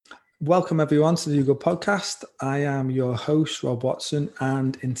Welcome everyone to the Do Good Podcast. I am your host, Rob Watson,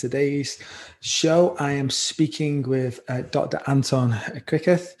 and in today's show, I am speaking with Dr. Anton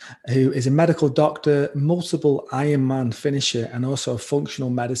Kricketh, who is a medical doctor, multiple Ironman finisher, and also a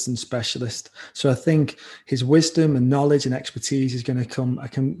functional medicine specialist. So I think his wisdom and knowledge and expertise is going to come, I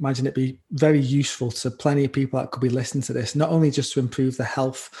can imagine it be very useful to plenty of people that could be listening to this, not only just to improve the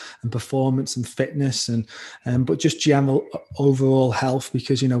health and performance and fitness, but just general overall health,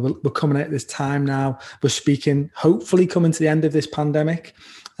 because, you know, we're coming at this time now. We're speaking, hopefully coming to the end of this pandemic,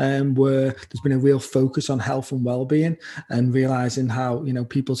 where there's been a real focus on health and well-being and realizing how, you know,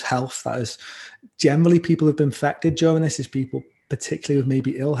 people's health, that is generally people have been affected during this, is people particularly with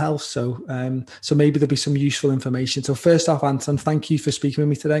maybe ill health. So maybe there'll be some useful information. So first off, Anton, thank you for speaking with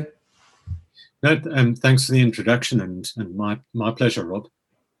me today. No, thanks for the introduction, and my pleasure, Rob.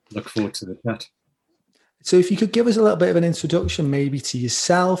 Look forward to the chat. So if you could give us a little bit of an introduction, maybe to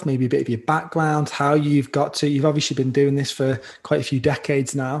yourself, maybe a bit of your background, how you've obviously been doing this for quite a few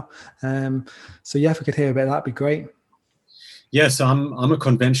decades now. So yeah, if we could hear a bit, that'd be great. Yes, I'm a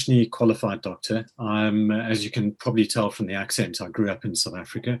conventionally qualified doctor. As you can probably tell from the accent, I grew up in South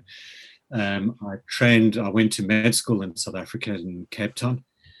Africa. I went to med school in South Africa in Cape Town.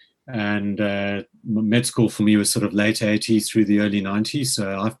 And med school for me was sort of late 80s through the early 90s.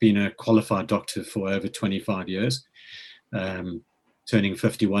 So I've been a qualified doctor for over 25 years, turning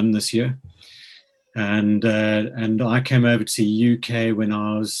 51 this year. And I came over to the UK when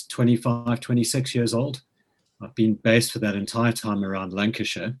I was 26 years old. I've been based for that entire time around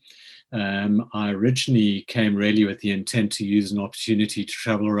Lancashire. I originally came really with the intent to use an opportunity to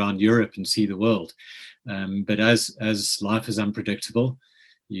travel around Europe and see the world. But as life is unpredictable,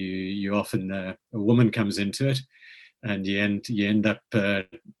 you often a woman comes into it, and you end up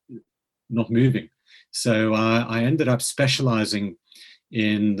not moving. So I ended up specializing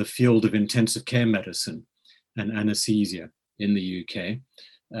in the field of intensive care medicine and anesthesia in the UK,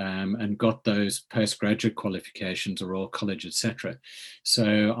 and got those postgraduate qualifications, Royal College, etc.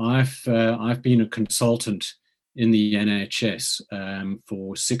 So I've been a consultant in the NHS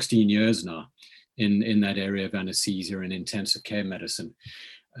for 16 years now in that area of anesthesia and intensive care medicine.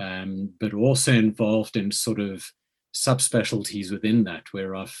 But also involved in sort of subspecialties within that,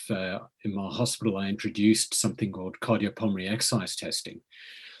 where in my hospital, I introduced something called cardiopulmonary exercise testing,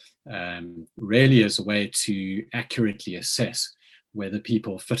 really as a way to accurately assess whether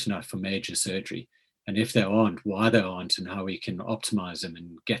people are fit enough for major surgery, and if they aren't, why they aren't, and how we can optimize them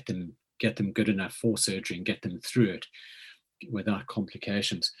and get them good enough for surgery and get them through it without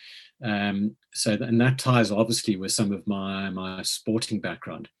complications. And that ties obviously with some of my sporting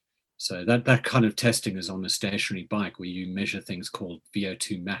background. So that kind of testing is on a stationary bike, where you measure things called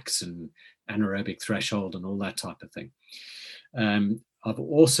VO2 max and anaerobic threshold and all that type of thing. I've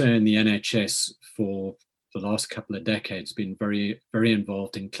also in the NHS for the last couple of decades been very, very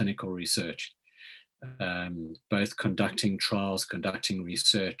involved in clinical research, both conducting trials, conducting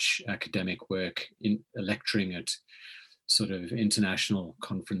research, academic work, lecturing at sort of international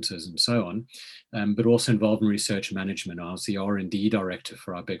conferences and so on, but also involved in research management. I was the R&D director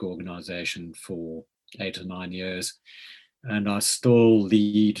for our big organization for 8 or 9 years, and I still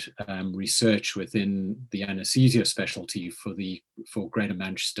lead research within the anesthesia specialty for Greater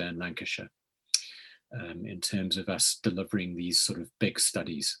Manchester and Lancashire, in terms of us delivering these sort of big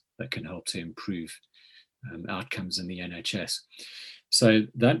studies that can help to improve outcomes in the NHS. So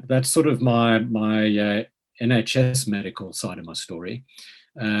that's sort of my NHS medical side of my story.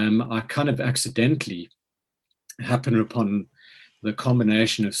 I kind of accidentally happened upon the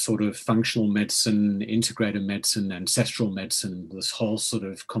combination of sort of functional medicine, integrated medicine, ancestral medicine, this whole sort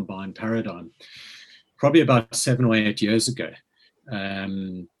of combined paradigm, probably about 7 or 8 years ago.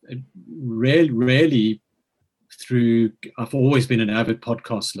 Really through, I've always been an avid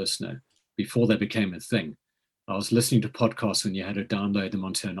podcast listener before they became a thing. I was listening to podcasts when you had to download them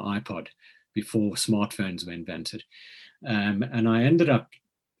onto an iPod, before smartphones were invented. And I ended up,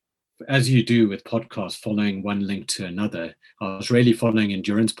 as you do with podcasts, following one link to another. I was really following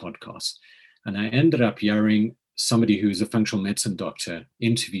endurance podcasts. And I ended up hearing somebody who's a functional medicine doctor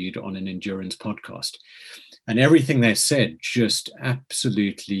interviewed on an endurance podcast. And everything they said just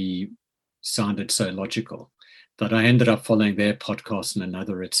absolutely sounded so logical that I ended up following their podcast and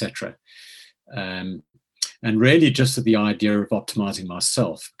another, etc. And really just with the idea of optimizing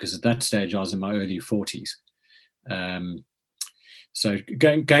myself, because at that stage I was in my early 40s. So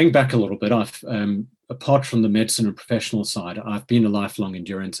going back a little bit, I've apart from the medicine and professional side, I've been a lifelong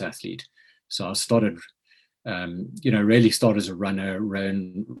endurance athlete. So I started, really started as a runner,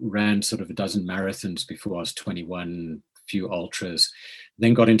 ran sort of a dozen marathons before I was 21, few ultras,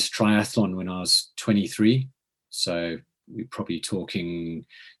 Then got into triathlon when I was 23. So we're probably talking,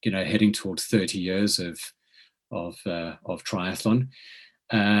 heading towards 30 years of triathlon.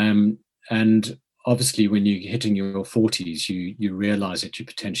 And obviously, when you're hitting your 40s, you realize that you're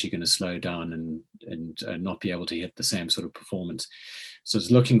potentially going to slow down and not be able to hit the same sort of performance. So I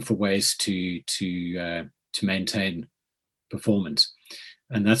was looking for ways to maintain performance.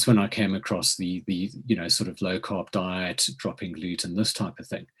 And that's when I came across the sort of low carb diet, dropping gluten, this type of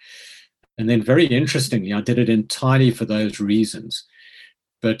thing. And then very interestingly, I did it entirely for those reasons.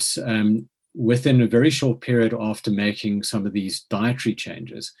 But within a very short period after making some of these dietary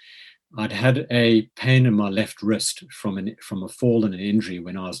changes, I'd had a pain in my left wrist from a fall and an injury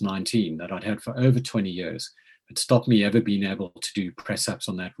when I was 19 that I'd had for over 20 years. It stopped me ever being able to do press-ups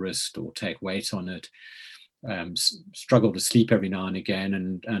on that wrist or take weight on it. Struggled to sleep every now and again,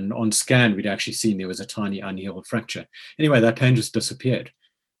 and on scan we'd actually seen there was a tiny unhealed fracture. Anyway, that pain just disappeared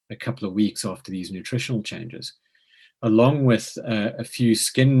a couple of weeks after these nutritional changes, along with a few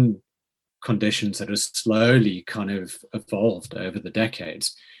skin conditions that have slowly kind of evolved over the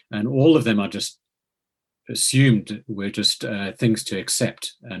decades. And all of them I just assumed were just things to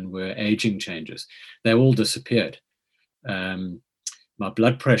accept and were aging changes. They all disappeared. My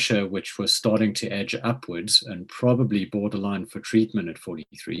blood pressure, which was starting to edge upwards and probably borderline for treatment at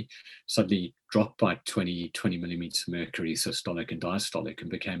 43, suddenly dropped by 20 millimeters of mercury, systolic and diastolic,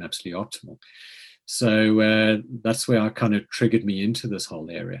 and became absolutely optimal. So that's where I kind of triggered me into this whole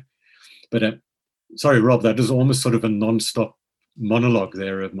area. But sorry, Rob, that is almost sort of a non-stop monologue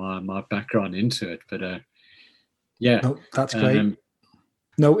there of my background into it. But yeah. No, that's great.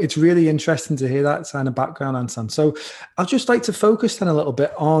 No, it's really interesting to hear that kind of background, Anton. So I'd just like to focus then a little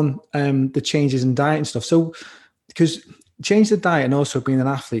bit on the changes in diet and stuff. So because change the diet and also being an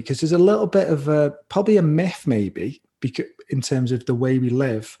athlete, because there's a little bit of probably a myth maybe because in terms of the way we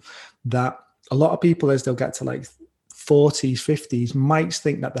live, that a lot of people as they'll get to like 40s, 50s might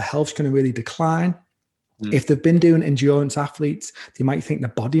think that the health's going to really decline. If they've been doing endurance athletes, they might think the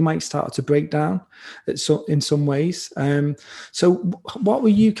body might start to break down in some ways. So what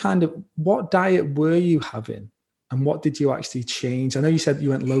diet were you having and what did you actually change? I know you said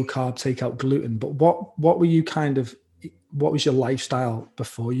you went low carb, take out gluten, but what were you what was your lifestyle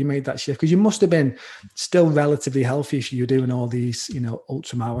before you made that shift? Because you must have been still relatively healthy if you were doing all these,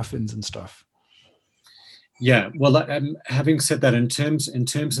 ultra marathons and stuff. Yeah, well, having said that, in terms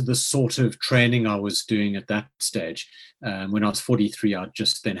of the sort of training I was doing at that stage, when I was 43, I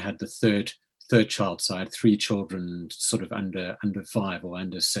just then had the third child. So I had 3 children, sort of under 5 or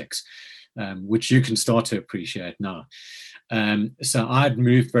under 6, which you can start to appreciate now. So I'd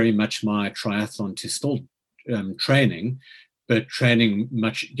moved very much my triathlon to still training, but training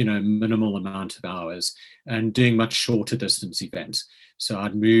much, minimal amount of hours and doing much shorter distance events. So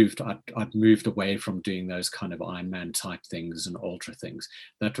I'd moved away from doing those kind of Ironman type things and ultra things.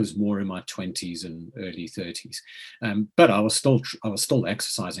 That was more in my 20s and early 30s. But I was still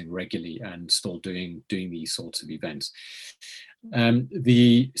exercising regularly and still doing these sorts of events.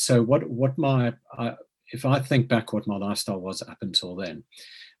 If I think back what my lifestyle was up until then,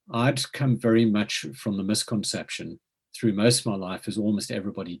 I'd come very much from the misconception through most of my life, as almost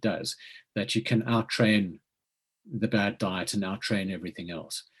everybody does, that you can outtrain the bad diet and outtrain everything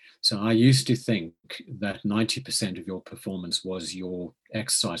else. So I used to think that 90% of your performance was your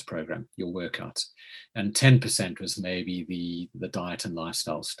exercise program, your workouts, and 10% was maybe the diet and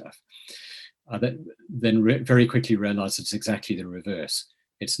lifestyle stuff. Very quickly realized it's exactly the reverse.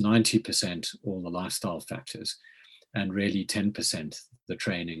 It's 90% all the lifestyle factors, and really 10% the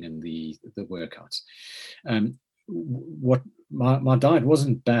training and the workouts. What my diet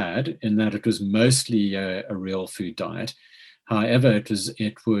wasn't bad in that it was mostly a real food diet. However, it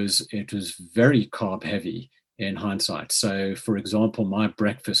was very carb heavy in hindsight. So, for example, my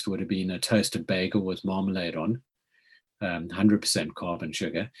breakfast would have been a toasted bagel with marmalade on, 100% carb and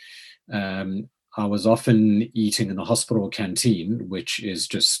sugar. I was often eating in the hospital canteen, which is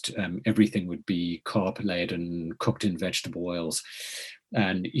just everything would be carb laden, cooked in vegetable oils.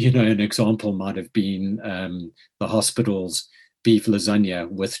 And, an example might have been the hospital's beef lasagna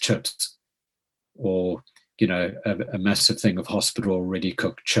with chips, or, a massive thing of hospital ready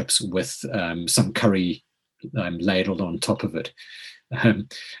cooked chips with some curry ladled on top of it.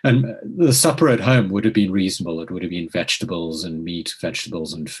 And the supper at home would have been reasonable. It would have been vegetables and meat,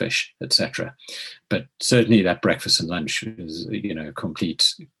 vegetables and fish, etc. But certainly that breakfast and lunch is,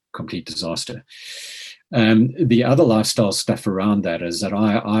 complete disaster. The other lifestyle stuff around that is that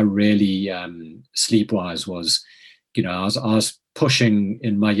I really, sleep-wise, was, I was pushing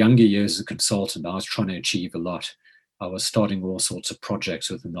in my younger years as a consultant. I was trying to achieve a lot. I was starting all sorts of projects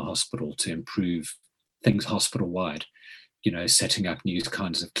within the hospital to improve things hospital-wide, setting up new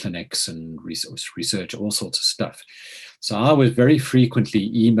kinds of clinics and research, all sorts of stuff. So I was very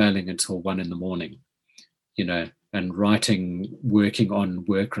frequently emailing until 1 a.m, and working on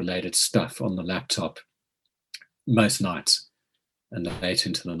work-related stuff on the laptop most nights and late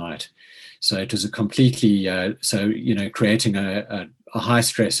into the night. So it was a completely, creating a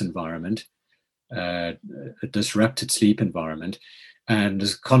high-stress environment, a disrupted sleep environment, and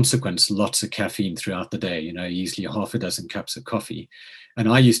as a consequence, lots of caffeine throughout the day, easily half a dozen cups of coffee. And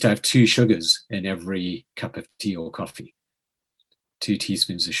I used to have 2 sugars in every cup of tea or coffee, 2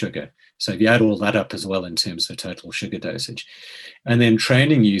 teaspoons of sugar. So if you add all that up as well in terms of total sugar dosage. And then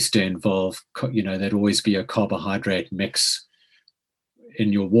training used to involve, there'd always be a carbohydrate mix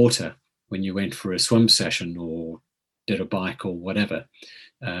in your water when you went for a swim session or did a bike or whatever,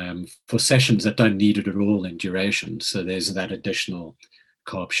 for sessions that don't need it at all in duration. So there's that additional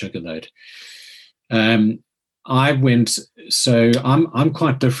carb sugar load. I'm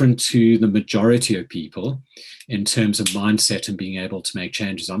quite different to the majority of people in terms of mindset and being able to make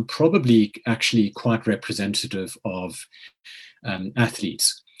changes. I'm probably actually quite representative of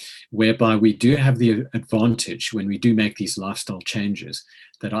athletes, whereby we do have the advantage when we do make these lifestyle changes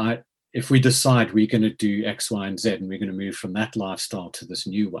that if we decide we're going to do X, Y, and Z, and we're going to move from that lifestyle to this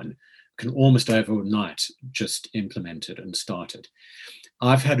new one, can almost overnight just implement it and start it.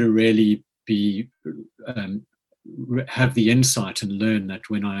 I've had to really have the insight and learn that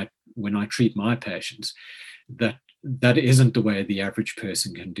when I treat my patients, that isn't the way the average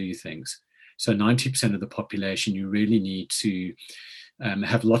person can do things. So 90% of the population, you really need to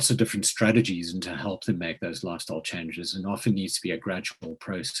have lots of different strategies and to help them make those lifestyle changes, and often needs to be a gradual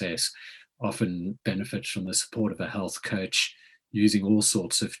process, often benefits from the support of a health coach, using all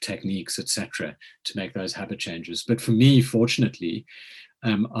sorts of techniques, etc., to make those habit changes. But for me, fortunately,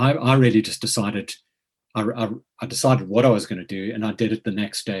 I really just decided, I decided what I was going to do, and I did it the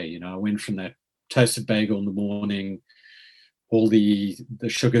next day. I went from that toasted bagel in the morning, all the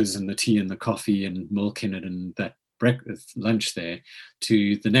sugars and the tea and the coffee and milk in it, and that breakfast, lunch there,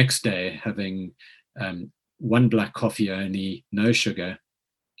 to the next day having 1 black coffee only, no sugar,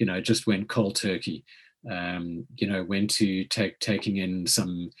 just went cold turkey. Went to taking in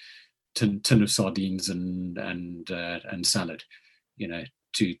some tin of sardines and salad,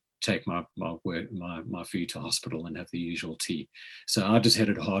 to take my food to hospital and have the usual tea. So I just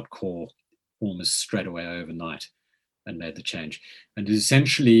headed hardcore almost straight away overnight and made the change. And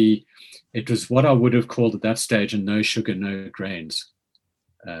essentially, it was what I would have called at that stage a no sugar, no grains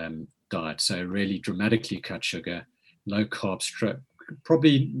diet. So really dramatically cut sugar, low carb,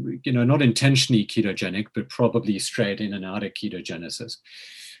 probably, not intentionally ketogenic, but probably straight in and out of ketogenesis,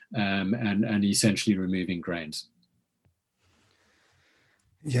 and essentially removing grains.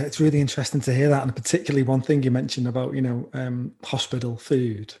 Yeah, it's really interesting to hear that. And particularly one thing you mentioned about, hospital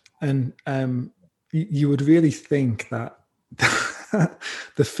food. And you would really think that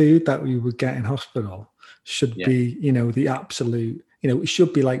the food that we would get in hospital should be, the absolute, it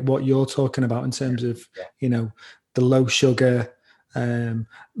should be like what you're talking about in terms of, the low sugar,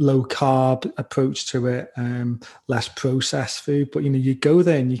 low carb approach to it, less processed food. But, you go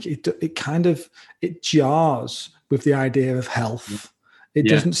there and it jars with the idea of health. It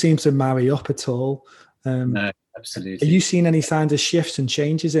doesn't seem to marry up at all. No, absolutely. Are you seeing any signs of shifts and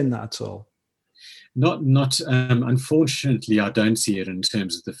changes in that at all? Not unfortunately, I don't see it in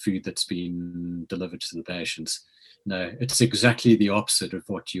terms of the food that's been delivered to the patients. No, it's exactly the opposite of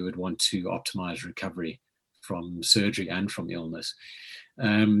what you would want to optimize recovery from surgery and from illness.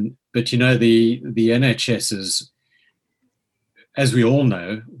 But the NHS is, as we all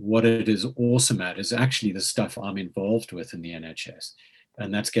know, what it is awesome at is actually the stuff I'm involved with in the NHS.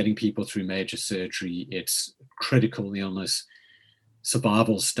 And that's getting people through major surgery. It's critical illness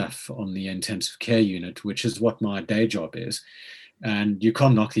survival stuff on the intensive care unit, which is what my day job is. And you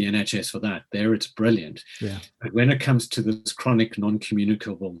can't knock the NHS for that. There, it's brilliant. Yeah. But when it comes to this chronic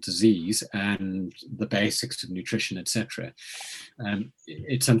non-communicable disease and the basics of nutrition, etc.,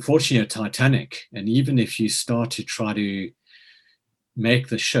 it's unfortunately a Titanic. And even if you start to try to make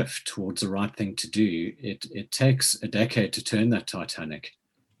the shift towards the right thing to do, it takes a decade to turn that Titanic.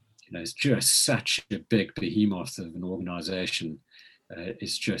 It's just such a big behemoth of an organization.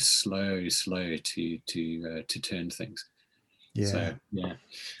 It's just slow to turn things. Yeah.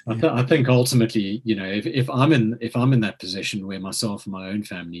 So I think ultimately, if I'm in that position where myself and my own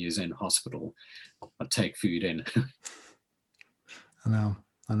family is in hospital, I'd take food in. I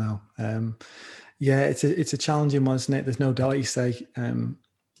know. It's a challenging one, isn't it? There's no doubt. You say,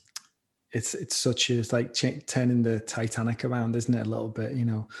 it's such as like turning the Titanic around, isn't it, a little bit,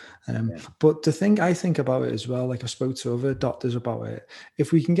 Yeah. But the thing I think about it as well, like I spoke to other doctors about it,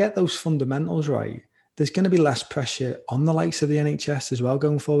 if we can get those fundamentals right, there's going to be less pressure on the likes of the NHS as well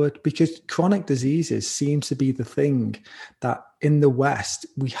going forward, because chronic diseases seems to be the thing that in the West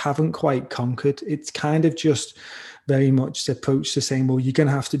we haven't quite conquered. It's kind of just very much the approach to saying, well, you're going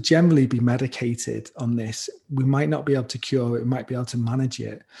to have to generally be medicated on this. We might not be able to cure it, we might be able to manage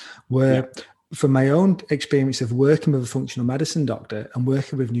it. Where from my own experience of working with a functional medicine doctor and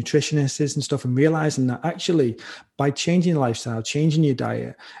working with nutritionists and stuff, and realizing that actually by changing lifestyle, changing your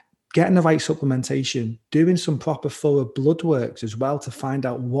diet, getting the right supplementation, doing some proper thorough blood works as well to find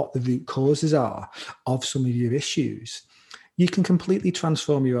out what the root causes are of some of your issues, you can completely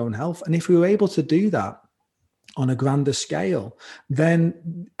transform your own health. And if we were able to do that on a grander scale,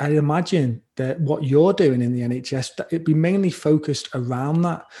 then I imagine that what you're doing in the NHS, that it'd be mainly focused around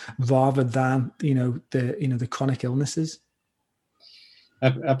that rather than, the chronic illnesses.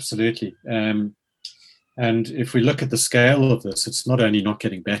 Absolutely. And if we look at the scale of this, it's not only not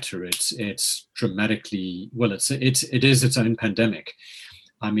getting better, it's dramatically, well, it is its own pandemic.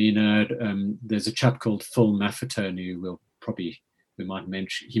 I mean, there's a chap called Phil Maffetone who we might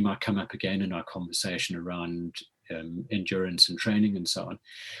mention, he might come up again in our conversation around endurance and training and so on.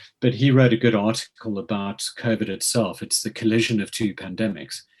 But he wrote a good article about COVID itself. It's the collision of two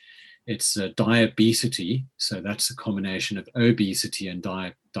pandemics. It's diabesity, so that's a combination of obesity and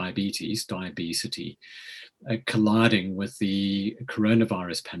diabetes, colliding with the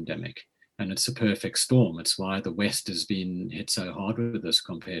coronavirus pandemic. And it's a perfect storm. It's why the West has been hit so hard with this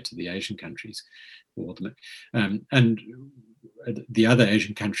compared to the Asian countries. And the other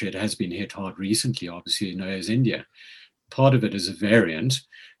Asian country that has been hit hard recently, obviously, is India. Part of it is a variant,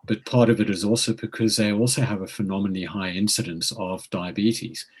 but part of it is also because they also have a phenomenally high incidence of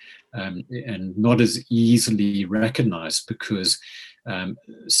diabetes, and not as easily recognized because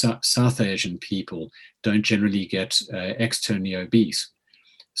South Asian people don't generally get externally obese.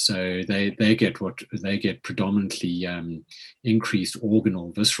 So they get predominantly increased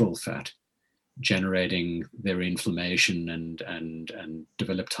organal visceral fat, generating their inflammation and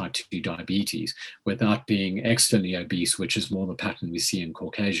develop type 2 diabetes without being externally obese, which is more the pattern we see in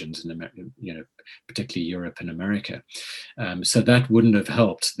Caucasians in particularly Europe and America. So that wouldn't have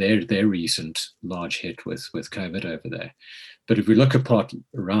helped their recent large hit with COVID over there. But if we look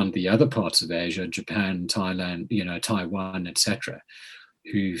around the other parts of Asia, Japan, Thailand, Taiwan, etc.,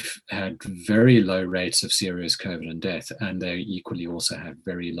 who've had very low rates of serious COVID and death, and they equally also have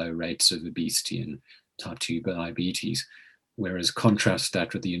very low rates of obesity and type 2 diabetes, whereas contrast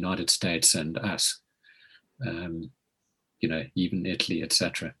that with the United States and us, even Italy,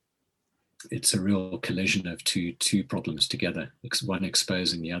 etc. It's a real collision of two problems together, one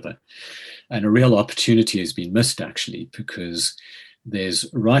exposing the other. And a real opportunity has been missed, actually, because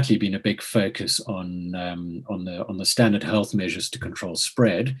there's rightly been a big focus on the standard health measures to control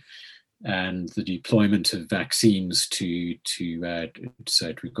spread and the deployment of vaccines so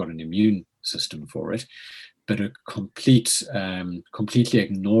that we've got an immune system for it, but a completely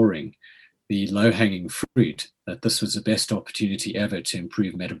ignoring the low-hanging fruit that this was the best opportunity ever to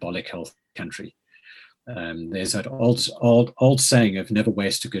improve metabolic health in the country. There's that old saying of never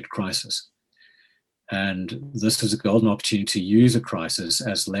waste a good crisis. And this is a golden opportunity to use a crisis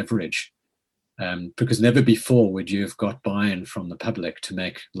as leverage, because never before would you have got buy-in from the public to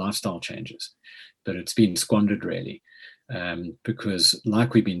make lifestyle changes. But it's been squandered, really, because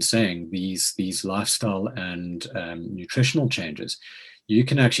like we've been saying, these lifestyle and nutritional changes, you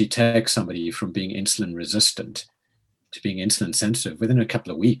can actually take somebody from being insulin resistant to being insulin sensitive within a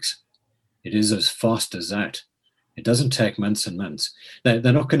couple of weeks. It is as fast as that. It doesn't take months and months. They're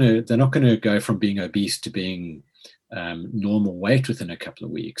not going to go from being obese to being normal weight within a couple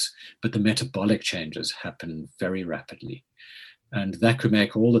of weeks, but the metabolic changes happen very rapidly. And that could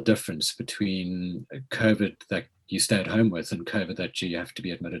make all the difference between COVID that you stay at home with and COVID that you have to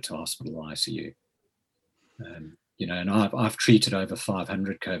be admitted to hospital or ICU. And I've treated over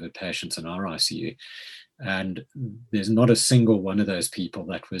 500 COVID patients in our ICU, and there's not a single one of those people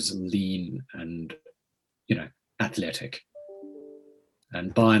that was lean and, athletic.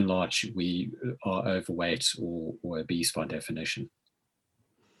 And by and large, we are overweight or obese by definition.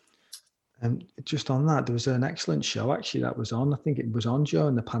 Just on that, there was an excellent show actually that was on. I think it was on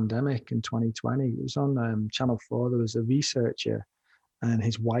during the pandemic in 2020. It was on Channel 4. There was a researcher and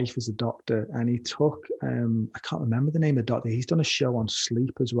his wife is a doctor, and he took, I can't remember the name of the doctor. He's done a show on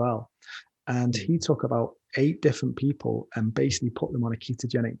sleep as well. And he took about 8 different people and basically put them on a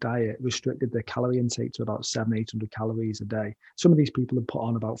ketogenic diet, restricted their calorie intake to about 700-800 calories a day. Some of these people had put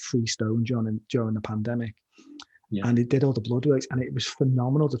on about 3 stone during the pandemic. Yeah. And it did all the blood works, and it was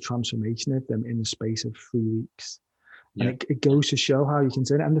phenomenal, the transformation of them in the space of 3 weeks. Yeah. And it goes to show how you can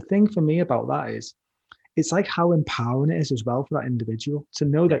do it. And the thing for me about that is, it's like how empowering it is as well for that individual to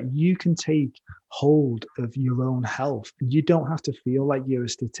know that you can take hold of your own health and you don't have to feel like you're a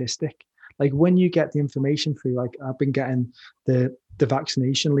statistic. Like when you get the information through, like I've been getting the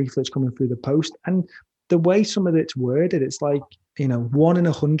vaccination leaflets coming through the post, and the way some of it's worded, it's like, 1 in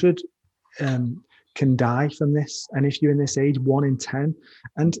 100 can die from this. And if you're in this age, 1 in 10.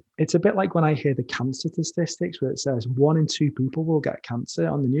 And it's a bit like when I hear the cancer statistics where it says 1 in 2 people will get cancer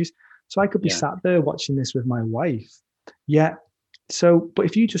on the news. So I could be sat there watching this with my wife. Yeah. So, but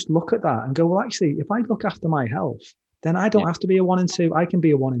if you just look at that and go, well, actually, if I look after my health, then I don't have to be a 1 in 2. I can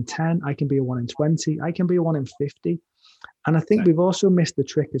be a 1 in 10. I can be a 1 in 20. I can be a 1 in 50. And I think we've also missed the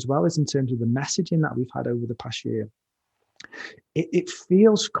trick as well, as in terms of the messaging that we've had over the past year. It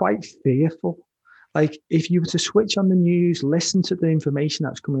feels quite fearful. Like if you were to switch on the news, listen to the information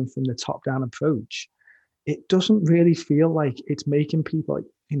that's coming from the top-down approach, it doesn't really feel like it's making people,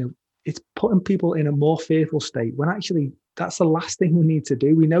 it's putting people in a more fearful state, when actually that's the last thing we need to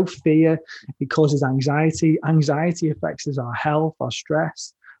do. We know fear, it causes anxiety. Anxiety affects our health, our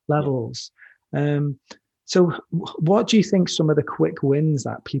stress levels. So what do you think some of the quick wins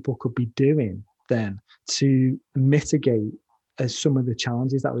that people could be doing then to mitigate some of the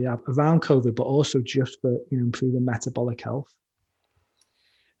challenges that we have around COVID, but also just for improving metabolic health?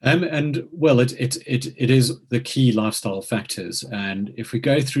 And well, it is the key lifestyle factors. And if we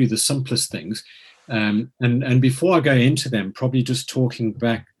go through the simplest things, and before I go into them, probably just talking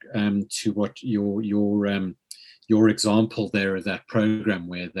back to what your example there of that program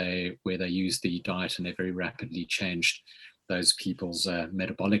where they used the diet and they very rapidly changed those people's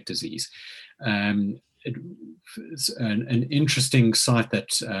metabolic disease. It's an interesting site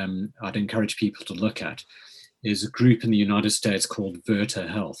that I'd encourage people to look at is a group in the United States called Virta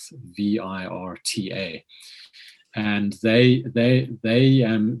Health, VIRTA, and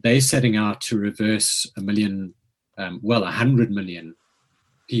they're setting out to reverse 100 million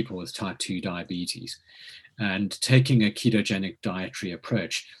people with type 2 diabetes, and taking a ketogenic dietary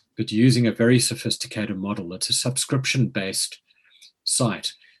approach, but using a very sophisticated model. It's a subscription-based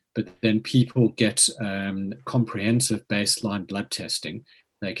site, but then people get comprehensive baseline blood testing.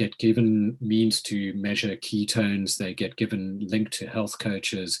 They get given means to measure ketones. They get given link to health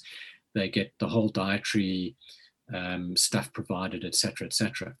coaches. They get the whole dietary stuff provided, et cetera, et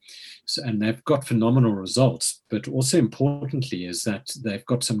cetera. So, and they've got phenomenal results, but also importantly is that they've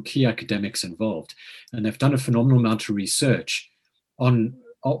got some key academics involved, and they've done a phenomenal amount of research on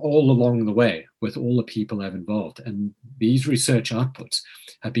all along the way with all the people they've involved. And these research outputs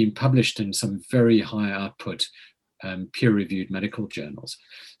have been published in some very high output peer-reviewed medical journals.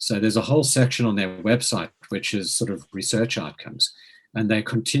 So there's a whole section on their website which is sort of research outcomes, and they're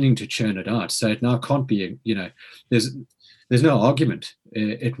continuing to churn it out. So it now can't be, there's no argument.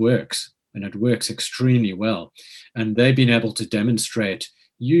 It works, and it works extremely well. And they've been able to demonstrate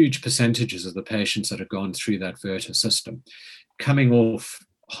huge percentages of the patients that have gone through that Virta system coming off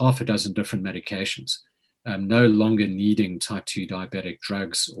half a dozen different medications, no longer needing type 2 diabetic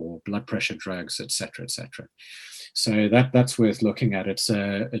drugs or blood pressure drugs, et cetera, et cetera. So that's worth looking at. It's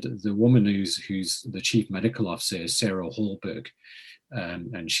the woman who's the chief medical officer is Sarah Hallberg,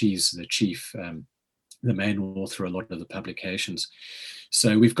 and she's the main author of a lot of the publications.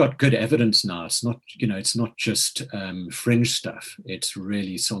 So we've got good evidence now. It's not just fringe stuff. It's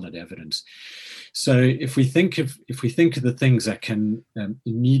really solid evidence. So if we think of the things that can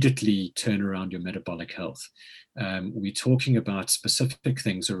immediately turn around your metabolic health, we're talking about specific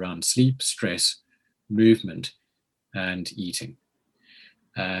things around sleep, stress, movement, and eating,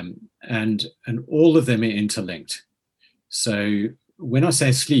 and all of them are interlinked. So when I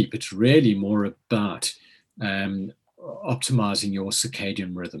say sleep, it's really more about optimizing your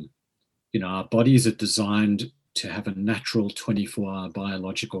circadian rhythm. Our bodies are designed to have a natural 24-hour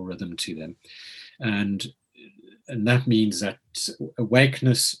biological rhythm to them, and that means that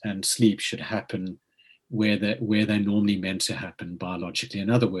awakeness and sleep should happen where they're normally meant to happen biologically. In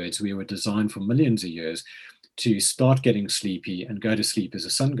other words, we were designed for millions of years to start getting sleepy and go to sleep as the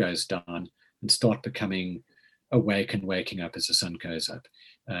sun goes down, and start becoming awake and waking up as the sun goes up.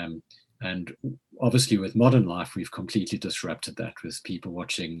 And obviously with modern life, we've completely disrupted that with people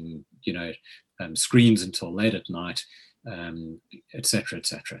watching, screens until late at night, etc.,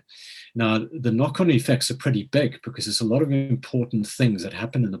 etc. Now, the knock-on effects are pretty big because there's a lot of important things that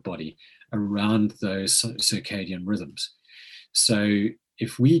happen in the body around those circadian rhythms. So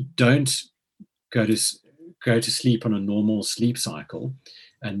if we don't go to sleep on a normal sleep cycle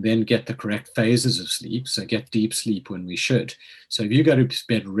and then get the correct phases of sleep, so get deep sleep when we should. So if you go to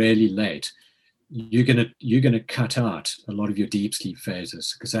bed really late, you're gonna cut out a lot of your deep sleep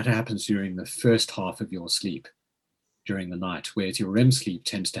phases because that happens during the first half of your sleep during the night, whereas your REM sleep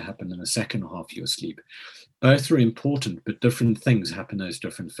tends to happen in the second half of your sleep. Both are important, but different things happen in those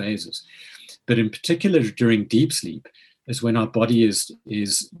different phases. But in particular, during deep sleep is when our body is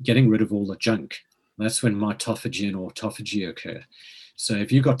getting rid of all the junk. That's when mitophagy and autophagy occur. So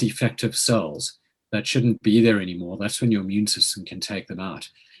if you've got defective cells that shouldn't be there anymore, that's when your immune system can take them out.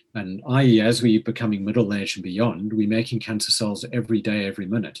 And i.e., as we're becoming middle-aged and beyond, we're making cancer cells every day, every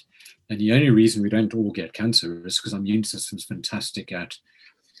minute. And the only reason we don't all get cancer is because our immune system's fantastic at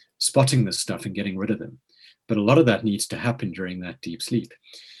spotting this stuff and getting rid of them. But a lot of that needs to happen during that deep sleep.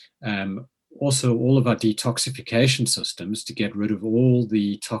 Also, all of our detoxification systems to get rid of all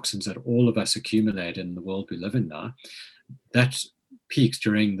the toxins that all of us accumulate in the world we live in now, that peaks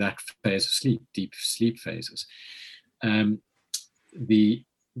during that phase of sleep, deep sleep phases.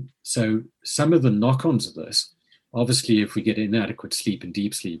 So some of the knock-ons of this, obviously, if we get inadequate sleep and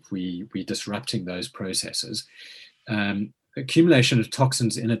deep sleep, we're disrupting those processes. Accumulation of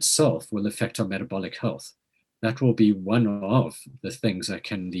toxins in itself will affect our metabolic health. That will be one of the things that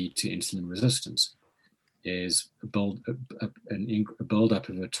can lead to insulin resistance, is a build-up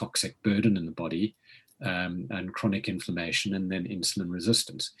of a toxic burden in the body and chronic inflammation, and then insulin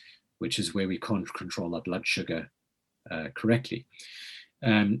resistance, which is where we can't control our blood sugar correctly.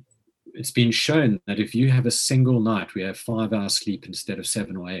 It's been shown that if you have a single night where you have 5 hours sleep instead of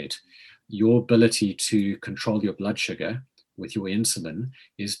 7 or 8, your ability to control your blood sugar with your insulin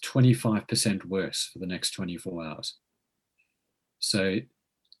is 25% worse for the next 24 hours. So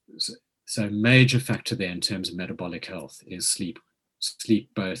major factor there in terms of metabolic health is sleep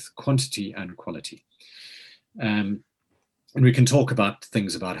both quantity and quality. And we can talk about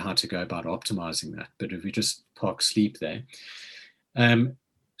things about how to go about optimizing that, but if we just park sleep there,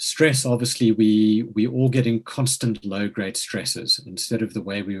 stress, obviously, we all getting constant low-grade stresses instead of the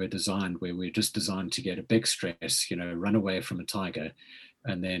way we were designed, where we're just designed to get a big stress, run away from a tiger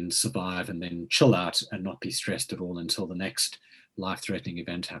and then survive and then chill out and not be stressed at all until the next life-threatening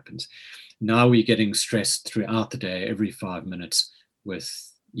event happens. Now we're getting stressed throughout the day, every 5 minutes,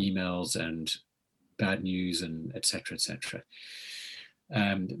 with emails and bad news and et cetera, et cetera.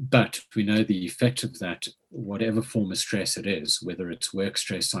 But we know the effect of that, whatever form of stress it is, whether it's work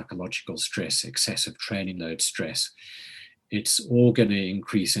stress, psychological stress, excessive training load stress, it's all going to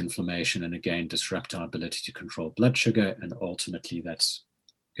increase inflammation and again disrupt our ability to control blood sugar, and ultimately that's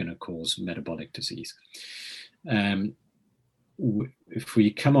going to cause metabolic disease. If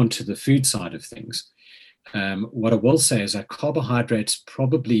we come on to the food side of things, what I will say is that carbohydrates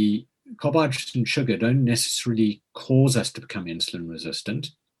and sugar don't necessarily cause us to become insulin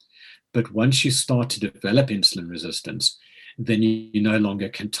resistant, but once you start to develop insulin resistance, then you no longer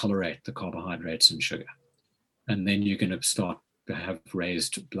can tolerate the carbohydrates and sugar, and then you're going to start to have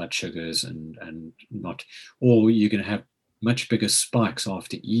raised blood sugars and not, or you're going to have much bigger spikes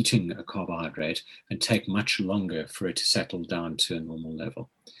after eating a carbohydrate and take much longer for it to settle down to a normal level.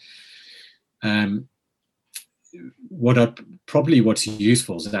 What's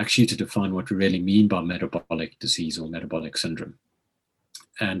useful is actually to define what we really mean by metabolic disease or metabolic syndrome.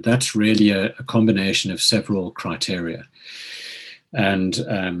 And that's really a combination of several criteria.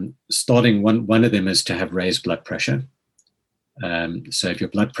 And starting one of them is to have raised blood pressure. So if your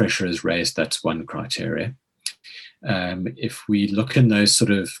blood pressure is raised, that's one criteria. If we look in those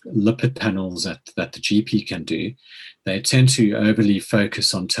sort of lipid panels that the GP can do, they tend to overly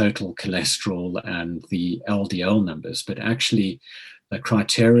focus on total cholesterol and the LDL numbers, but actually the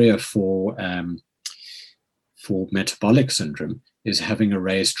criteria for metabolic syndrome is having a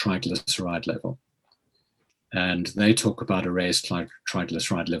raised triglyceride level. And they talk about a raised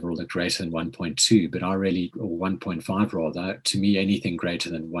triglyceride level that greater than 1.2, but or 1.5 rather, to me, anything greater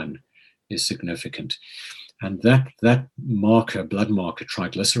than 1 is significant. And that marker, blood marker,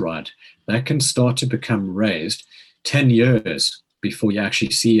 triglyceride, that can start to become raised 10 years before you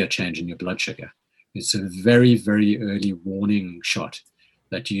actually see a change in your blood sugar. It's a very, very early warning shot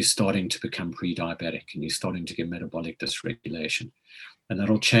that you're starting to become pre-diabetic and you're starting to get metabolic dysregulation. And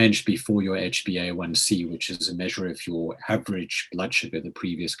that'll change before your HbA1c, which is a measure of your average blood sugar the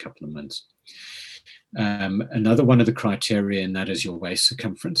previous couple of months. Another one of the criteria, and that is your waist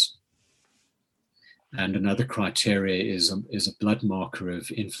circumference. And another criteria is a blood marker of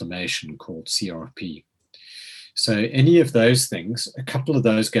inflammation called CRP. So any of those things, a couple of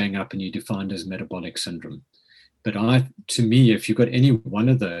those going up and you defined as metabolic syndrome. But to me, if you've got any one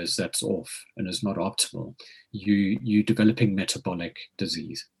of those that's off and is not optimal, you're developing metabolic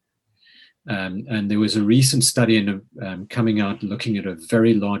disease. And there was a recent study coming out looking at a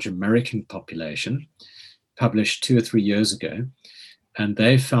very large American population, published 2 or 3 years ago, and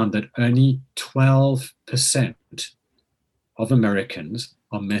they found that only 12% of Americans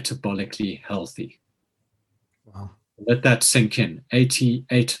are metabolically healthy. Wow. Let that sink in.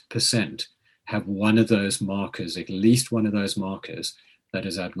 88% have one of those markers, at least one of those markers, that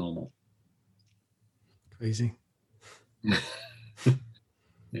is abnormal. Crazy. Yeah.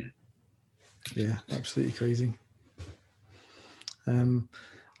 Yeah, absolutely crazy.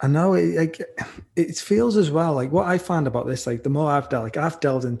 I know it feels as well like what I find about this, like the more I've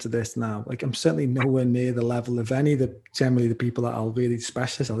delved into this now, like I'm certainly nowhere near the level of generally the people that I'll really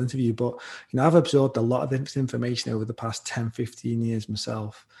specialists I'll interview, but I've absorbed a lot of this information over the past 10, 15 years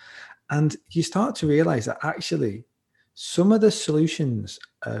myself. And you start to realize that actually some of the solutions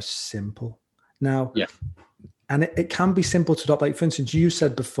are simple. Now, yeah. And it can be simple to adopt. Like, for instance, you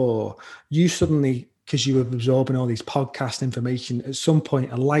said before, you suddenly, because you were absorbing all these podcast information, at some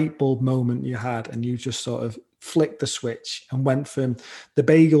point, a light bulb moment you had, and you just sort of flicked the switch and went from the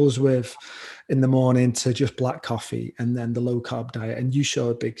bagels in the morning to just black coffee and then the low carb diet. And you show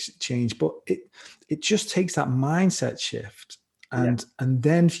a big change, but it just takes that mindset shift. And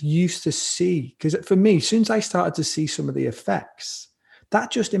then you used to see, because for me, as soon as I started to see some of the effects, that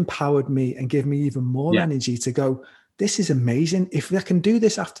just empowered me and gave me even more energy to go, this is amazing. If I can do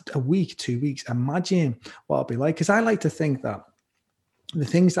this after a week, 2 weeks, imagine what it'll be like. Because I like to think that the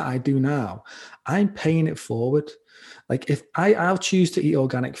things that I do now, I'm paying it forward. Like if I'll choose to eat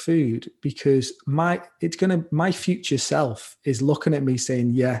organic food because my future self is looking at me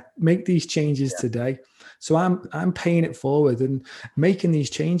saying, yeah, make these changes today. So I'm paying it forward and making these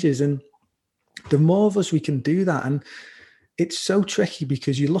changes. And the more of us we can do that, and it's so tricky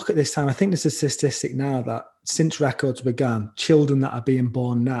because you look at this time, I think there's a statistic now that since records began, children that are being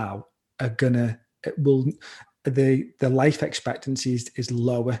born now the life expectancy is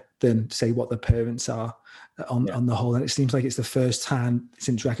lower than, say, what the parents are on the whole. And it seems like it's the first time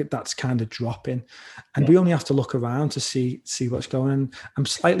since record that's kind of dropping. And we only have to look around to see what's going on. I'm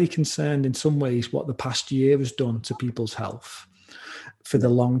slightly concerned in some ways what the past year has done to people's health for the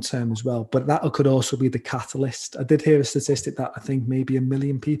long term as well. But that could also be the catalyst. I did hear a statistic that I think maybe 1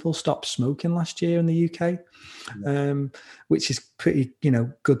 million people stopped smoking last year in the UK, which is pretty,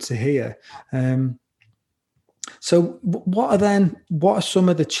 good to hear. So what are some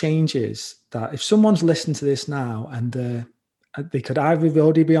of the changes that if someone's listening to this now and they could either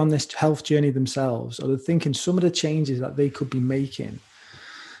already be on this health journey themselves, or they're thinking some of the changes that they could be making,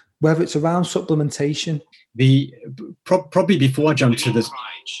 whether it's around supplementation? Probably before I jump to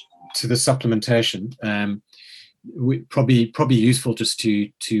the supplementation, probably useful just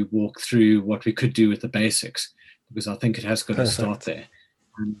to walk through what we could do with the basics, because I think it has got to start there.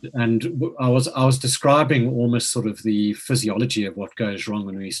 And I was describing almost sort of the physiology of what goes wrong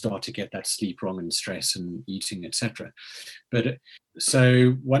when we start to get that sleep wrong and stress and eating, etc. But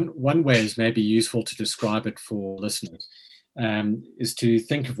so one way is maybe useful to describe it for listeners. Is to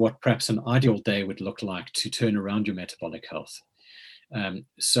think of what perhaps an ideal day would look like to turn around your metabolic health.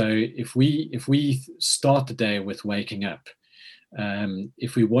 So if we start the day with waking up,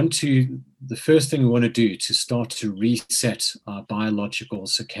 if we want to, the first thing we want to do to start to reset our biological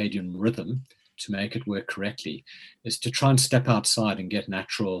circadian rhythm to make it work correctly is to try and step outside and get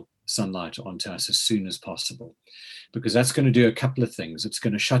natural sunlight onto us as soon as possible, because that's going to do a couple of things. It's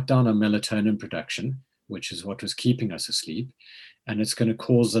going to shut down our melatonin production, which is what was keeping us asleep. And it's going to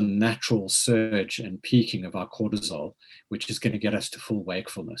cause a natural surge and peaking of our cortisol, which is going to get us to full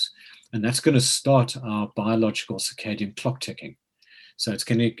wakefulness. And that's going to start our biological circadian clock ticking. So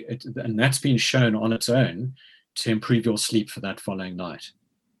and that's been shown on its own to improve your sleep for that following night,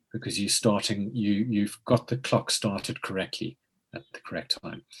 because you've got the clock started correctly at the correct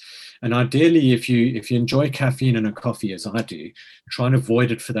time. And ideally, if you enjoy caffeine in a coffee, as I do, try and avoid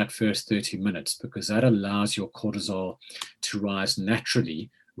it for that first 30 minutes, because that allows your cortisol to rise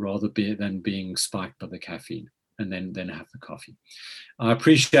naturally rather than being spiked by the caffeine, and then have the coffee. I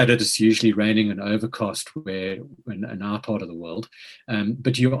appreciate it's usually raining and overcast in our part of the world,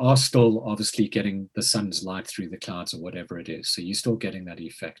 but you are still obviously getting the sun's light through the clouds or whatever it is. So you're still getting that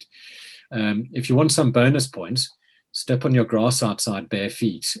effect. If you want some bonus points, step on your grass outside bare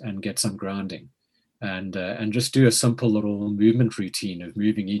feet and get some grounding. and just do a simple little movement routine of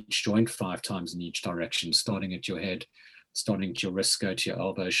moving each joint 5 times in each direction, starting at your head, starting at your wrists, go to your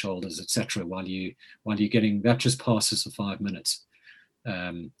elbows, shoulders, etc. While you're getting that, just passes for 5 minutes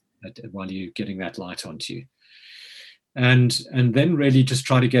while you're getting that light onto you. And then really just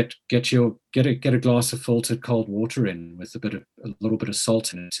try to get a glass of filtered cold water in with a little bit of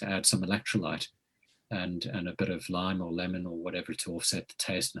salt in it to add some electrolyte, and a bit of lime or lemon or whatever to offset the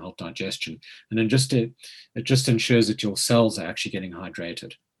taste and help digestion. And then it just ensures that your cells are actually getting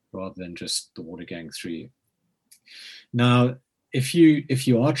hydrated rather than just the water going through you. Now, if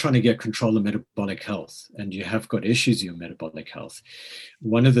you are trying to get control of metabolic health and you have got issues with your metabolic health,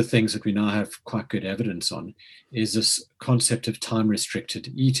 one of the things that we now have quite good evidence on is this concept of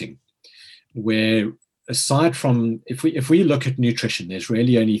time-restricted eating, where aside from, if we look at nutrition, there's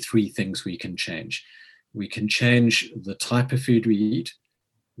really only 3 things we can change. We can change the type of food we eat.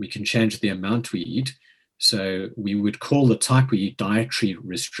 We can change the amount we eat. So we would call the type we eat dietary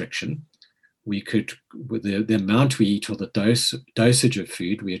restriction. We could, with the amount we eat or the dosage of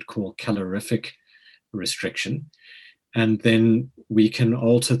food, we'd call calorific restriction. And then we can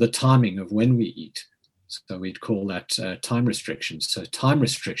alter the timing of when we eat. So we'd call that time restriction. So time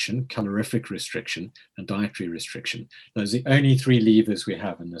restriction, calorific restriction, and dietary restriction. Those are the only 3 levers we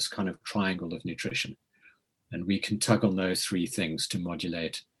have in this kind of triangle of nutrition. And we can tug on those 3 things to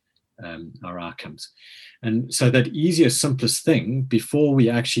modulate our outcomes. And so that easiest, simplest thing, before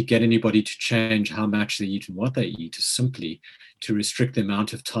we actually get anybody to change how much they eat and what they eat, is simply to restrict the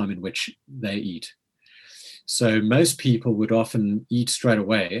amount of time in which they eat. So most people would often eat straight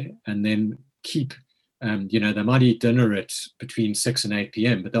away and then keep, they might eat dinner at between 6 and 8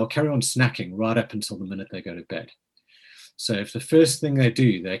 p.m., but they'll carry on snacking right up until the minute they go to bed. So if the first thing they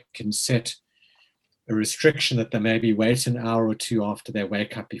do, they can set a restriction that they maybe wait an hour or 2 after they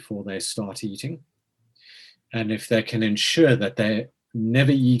wake up before they start eating. And if they can ensure that they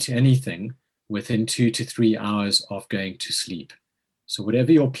never eat anything within 2 to 3 hours of going to sleep. So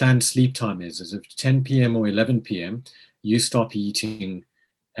whatever your planned sleep time is, as of 10 p.m. or 11 p.m., you stop eating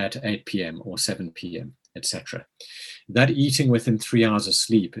at 8 p.m. or 7 p.m., etc. That eating within 3 hours of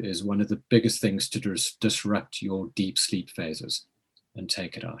sleep is one of the biggest things to disrupt your deep sleep phases and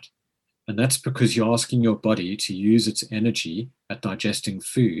take it out. And that's because you're asking your body to use its energy at digesting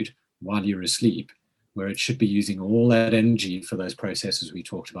food while you're asleep, where it should be using all that energy for those processes we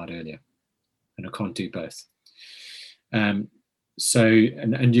talked about earlier. And it can't do both. So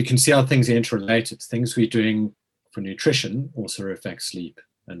you can see how things are interrelated. Things we're doing for nutrition also affect sleep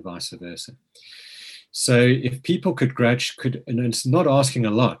and vice versa. So if people could, and it's not asking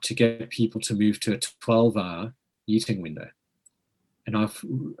a lot to get people to move to a 12-hour eating window. And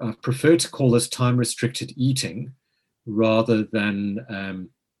I've preferred to call this time-restricted eating rather than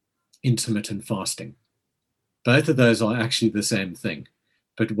intermittent fasting. Both of those are actually the same thing,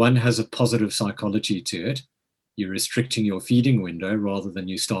 but one has a positive psychology to it. You're restricting your feeding window rather than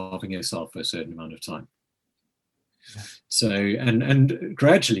you starving yourself for a certain amount of time. Yeah. So, and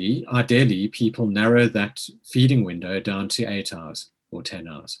gradually, ideally, people narrow that feeding window down to 8 hours or 10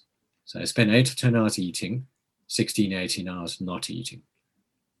 hours. So I spend 8 to 10 hours eating, 16, 18 hours not eating.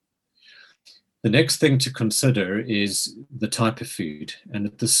 The next thing to consider is the type of food. And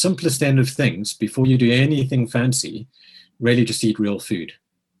at the simplest end of things, before you do anything fancy, really just eat real food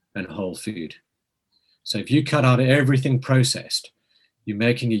and whole food. So if you cut out everything processed, you're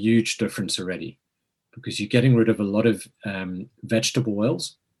making a huge difference already, because you're getting rid of a lot of vegetable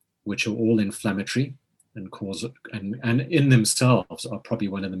oils, which are all inflammatory and and in themselves are probably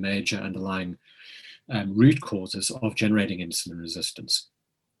one of the major underlying root causes of generating insulin resistance,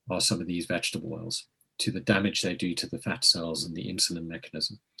 are some of these vegetable oils, to the damage they do to the fat cells and the insulin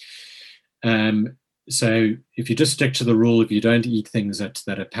mechanism. So if you just stick to the rule, if you don't eat things that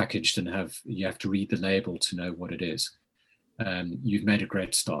are packaged and you have to read the label to know what it is, you've made a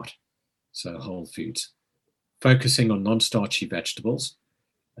great start. So whole foods, focusing on non-starchy vegetables,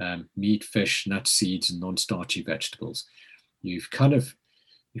 meat, fish, nuts, seeds, and non-starchy vegetables. You've kind of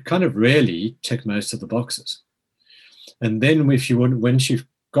really tick most of the boxes. And then once you've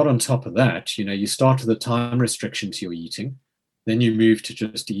got on top of that, you start with a time restriction to your eating. Then you move to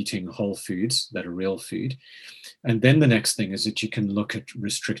just eating whole foods that are real food. And then the next thing is that you can look at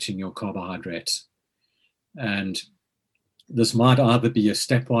restricting your carbohydrates. And this might either be a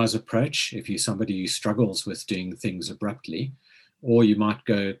stepwise approach if you're somebody who struggles with doing things abruptly, or you might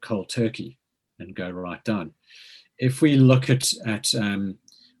go cold turkey and go right down. If we look at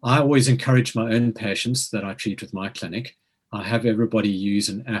I always encourage my own patients that I treat with my clinic. I have everybody use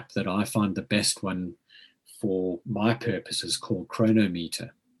an app that I find the best one for my purposes called Chronometer.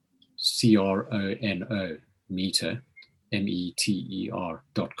 CRONO, meter,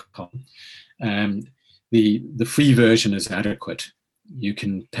 METER.com. The free version is adequate. You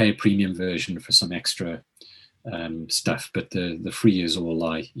can pay a premium version for some extra stuff, but the free is all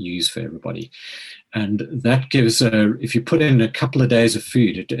I use for everybody. And that gives, if you put in a couple of days of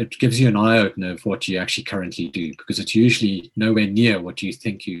food, it gives you an eye-opener of what you actually currently do, because it's usually nowhere near what you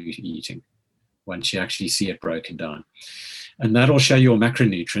think you're eating once you actually see it broken down. And that'll show your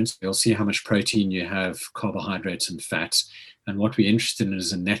macronutrients. You'll see how much protein you have, carbohydrates and fats. And what we're interested in is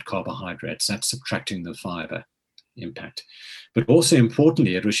the net carbohydrates. That's subtracting the fiber impact. But also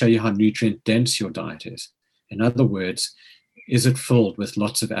importantly, it will show you how nutrient dense your diet is. In other words, is it filled with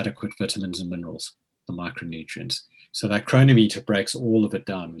lots of adequate vitamins and minerals, the micronutrients? So that chronometer breaks all of it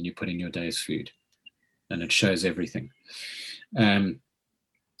down when you put in your day's food, and it shows everything.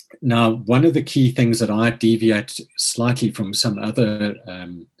 Now, one of the key things that I deviate slightly from some other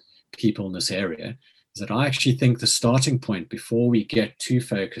people in this area is that I actually think the starting point, before we get too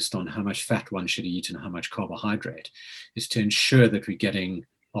focused on how much fat one should eat and how much carbohydrate, is to ensure that we're getting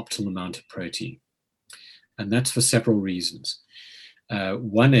optimal amount of protein. And that's for several reasons.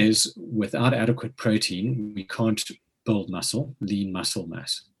 One is, without adequate protein, we can't build muscle, lean muscle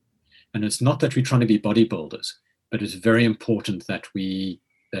mass. And it's not that we're trying to be bodybuilders, but it's very important that we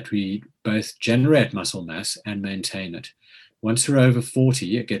both generate muscle mass and maintain it. Once we're over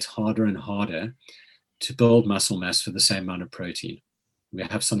 40, it gets harder and harder to build muscle mass for the same amount of protein. We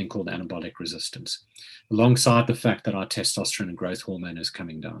have something called anabolic resistance, alongside the fact that our testosterone and growth hormone is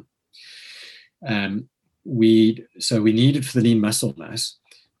coming down. So we need it for the lean muscle mass.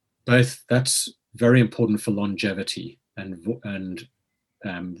 Both, that's very important for longevity and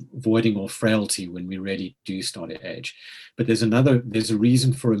voiding or frailty when we really do start to age. But there's a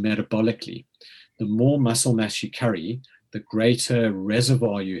reason for it metabolically. The more muscle mass you carry, the greater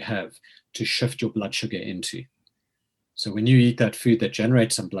reservoir you have to shift your blood sugar into. So when you eat that food that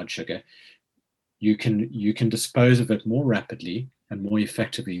generates some blood sugar, you can dispose of it more rapidly and more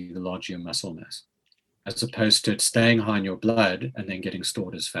effectively the larger your muscle mass, as opposed to it staying high in your blood and then getting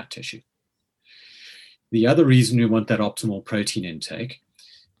stored as fat tissue. The other reason we want that optimal protein intake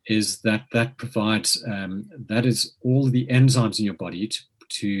is that provides, that is all the enzymes in your body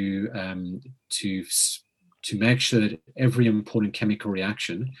to make sure that every important chemical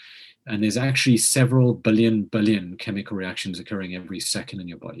reaction, and there's actually several billion chemical reactions occurring every second in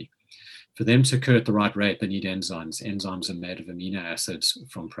your body. For them to occur at the right rate, they need enzymes. Enzymes are made of amino acids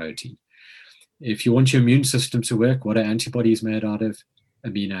from protein. If you want your immune system to work, what are antibodies made out of?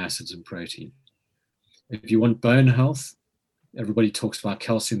 Amino acids and protein. If you want bone health, everybody talks about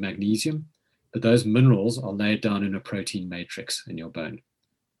calcium, magnesium, but those minerals are laid down in a protein matrix in your bone.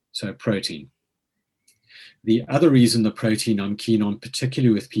 So protein. The other reason the protein I'm keen on,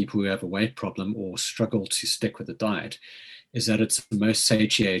 particularly with people who have a weight problem or struggle to stick with the diet, is that it's the most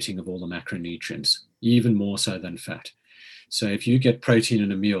satiating of all the macronutrients, even more so than fat. So if you get protein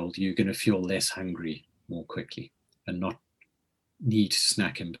in a meal, you're going to feel less hungry more quickly and not need to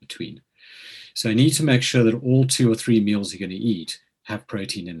snack in between. So you need to make sure that all 2 or 3 meals you're going to eat have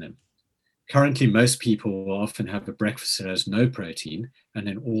protein in them. Currently, most people will often have a breakfast that has no protein, and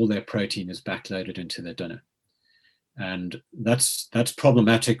then all their protein is backloaded into their dinner. And that's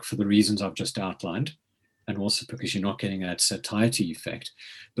problematic for the reasons I've just outlined, and also because you're not getting that satiety effect,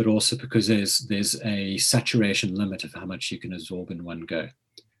 but also because there's a saturation limit of how much you can absorb in one go.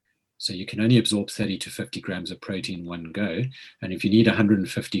 So you can only absorb 30 to 50 grams of protein in one go. And if you need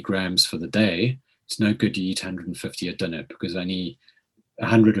 150 grams for the day, it's no good to eat 150 at dinner, because only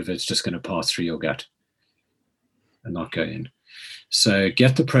 100 of it's just going to pass through your gut and not go in. So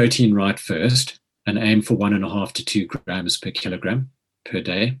get the protein right first and aim for 1.5 to 2 grams per kilogram per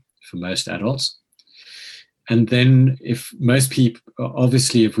day for most adults. And then if most people,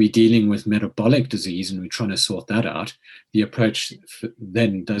 obviously, if we're dealing with metabolic disease and we're trying to sort that out, the approach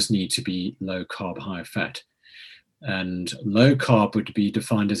then does need to be low carb, high fat. And low carb would be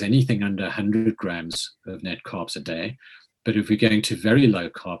defined as anything under 100 grams of net carbs a day. But if we're going to very low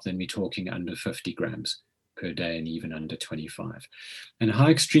carb, then we're talking under 50 grams per day and even under 25. And how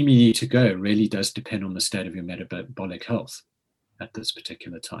extreme you need to go really does depend on the state of your metabolic health at this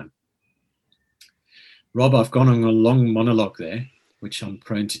particular time. Rob, I've gone on a long monologue there, which I'm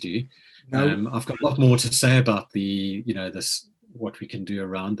prone to do. No. I've got a lot more to say about this, what we can do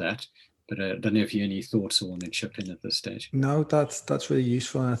around that. But I don't know if you have any thoughts or want to chip in at this stage. No, that's really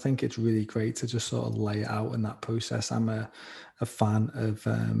useful. And I think it's really great to just sort of lay it out in that process. I'm a fan of,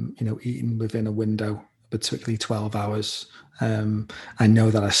 eating within a window particularly 12 hours. I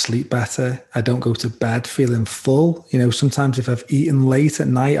know that I sleep better. I don't go to bed feeling full. Sometimes if I've eaten late at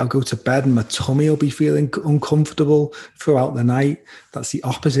night, I'll go to bed and my tummy will be feeling uncomfortable throughout the night. That's the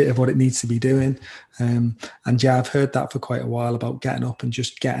opposite of what it needs to be doing. And yeah, I've heard that for quite a while about getting up and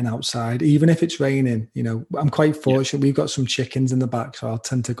just getting outside, even if it's raining. I'm quite fortunate. Yeah. We've got some chickens in the back, so I'll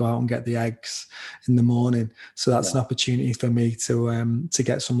tend to go out and get the eggs in the morning. So that's an opportunity for me to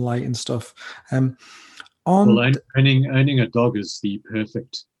get some light and stuff. Owning a dog is the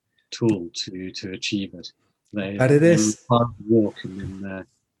perfect tool to achieve it. It is. Walk, and then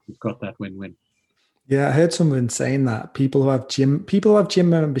you've got that win-win. Yeah, I heard someone saying that people who have gym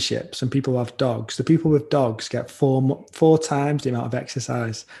memberships and people who have dogs, the people with dogs get four times the amount of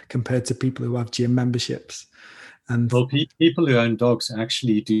exercise compared to people who have gym memberships. And people who own dogs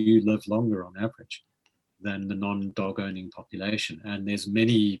actually do live longer on average than the non-dog owning population, and there's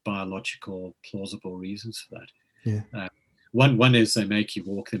many biological plausible reasons for that. Yeah. One is they make you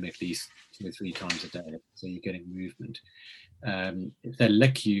walk them at least 2 or 3 times a day, so you're getting movement. If they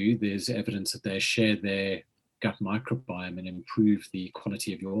lick you, there's evidence that they share their gut microbiome and improve the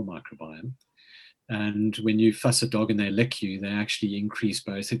quality of your microbiome. And when you fuss a dog and they lick you, they actually increase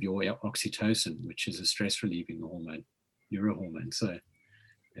both of your oxytocin, which is a stress relieving hormone, neurohormone. So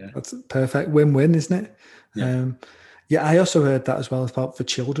yeah, that's a perfect win-win, isn't it? Yeah. I also heard that as well about for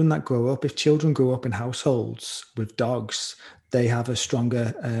children that grow up. If children grow up in households with dogs, they have a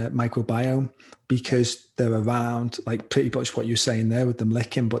stronger microbiome because they're around, like pretty much what you're saying there with them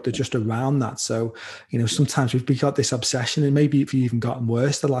licking, but they're just around that. So, sometimes we've got this obsession, and maybe if you've even gotten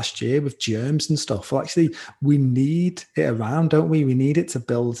worse the last year with germs and stuff. Well, actually, we need it around, don't we? We need it to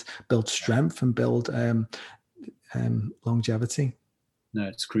build strength and build longevity. No,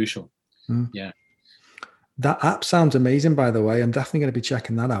 it's crucial. Yeah. That app sounds amazing, by the way. I'm definitely going to be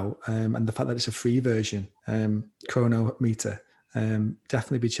checking that out. And the fact that it's a free version, Chronometer,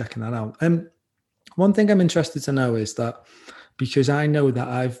 definitely be checking that out. One thing I'm interested to know is that, because I know that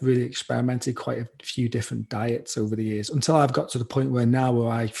I've really experimented quite a few different diets over the years until I've got to the point where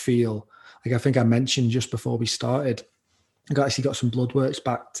I feel like, I think I mentioned just before we started, I actually got some blood works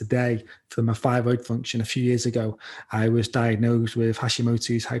back today for my thyroid function. A few years ago, I was diagnosed with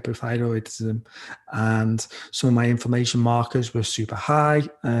Hashimoto's hypothyroidism, and some of my inflammation markers were super high.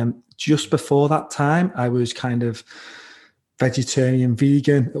 Just before that time, I was kind of vegetarian,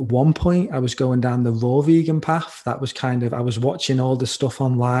 vegan. At one point, I was going down the raw vegan path. That was I was watching all the stuff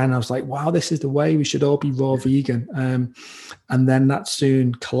online. I was like, wow, this is the way, we should all be raw vegan. And then that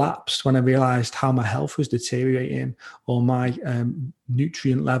soon collapsed when I realized how my health was deteriorating, or my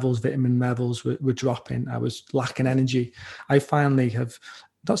nutrient levels, vitamin levels were dropping. I was lacking energy. I finally have,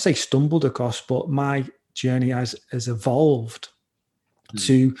 not say stumbled across, but my journey has evolved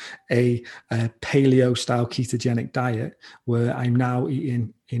to a paleo style ketogenic diet, where I'm now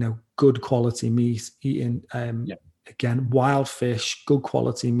eating, good quality meat, eating, again, wild fish, good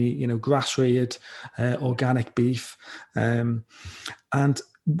quality meat, grass reared, organic beef. And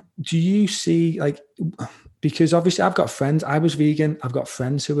do you see, because obviously I've got friends, I was vegan, I've got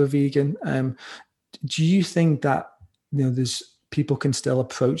friends who are vegan. Do you think that, there's people can still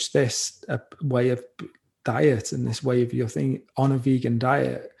approach this way of diet and this way of your thing on a vegan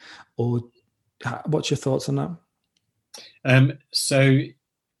diet, or what's your thoughts on that? So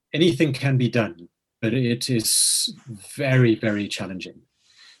anything can be done, but it is very, very challenging.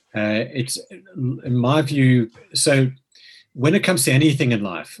 It's, in my view, so when it comes to anything in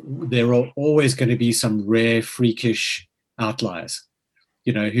life, there are always going to be some rare, freakish outliers,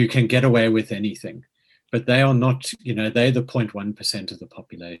 who can get away with anything. But they are not, they're the 0.1% of the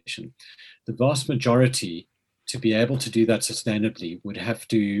population. The vast majority, to be able to do that sustainably, would have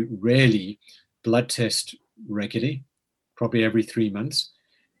to really blood test regularly, probably every 3 months,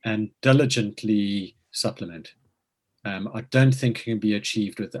 and diligently supplement. I don't think it can be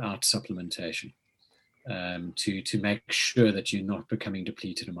achieved without supplementation, to make sure that you're not becoming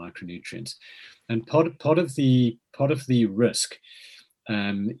depleted of micronutrients. And part of the risk,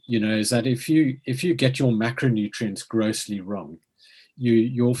 is that if you get your macronutrients grossly wrong,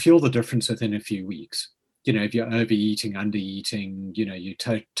 you'll feel the difference within a few weeks. If you're overeating, undereating, you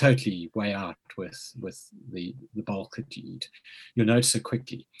totally weigh out with the bulk that you eat. You'll notice it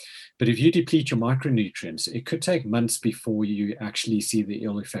quickly. But if you deplete your micronutrients, it could take months before you actually see the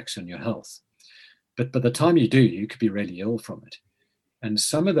ill effects on your health. But by the time you do, you could be really ill from it. And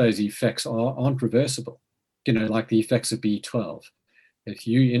some of those effects aren't reversible, like the effects of B12. If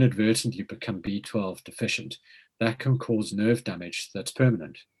you inadvertently become B12 deficient, that can cause nerve damage that's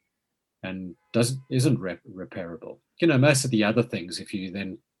permanent and isn't repairable. Most of the other things, if you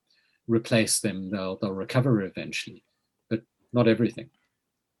then replace them, they'll recover eventually, but not everything.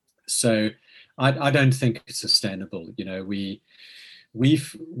 So I don't think it's sustainable.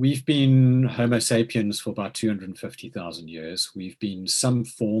 We've been Homo sapiens for about 250,000 years. We've been some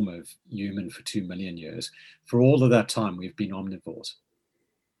form of human for 2 million years. For all of that time, we've been omnivores.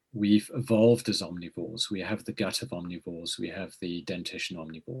 We've evolved as omnivores. We have the gut of omnivores. We have the dentition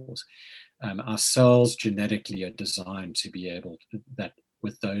omnivores. Our cells genetically are designed to be able that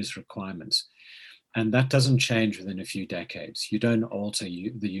with those requirements. And that doesn't change within a few decades. You don't alter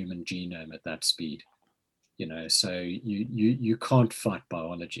the human genome at that speed. So you can't fight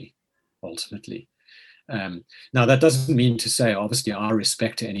biology ultimately. Now that doesn't mean to say, obviously, I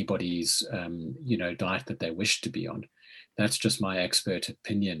respect anybody's diet that they wish to be on. That's just my expert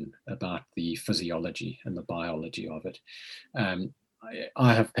opinion about the physiology and the biology of it.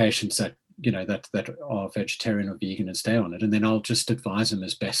 I have patients that that are vegetarian or vegan and stay on it, and then I'll just advise them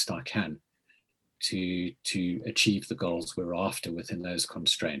as best I can to achieve the goals we're after within those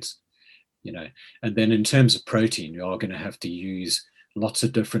constraints. And then in terms of protein, you are going to have to use lots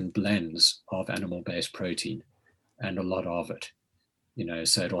of different blends of animal-based protein, and a lot of it.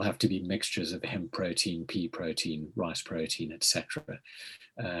 So it'll have to be mixtures of hemp protein, pea protein, rice protein, etc.,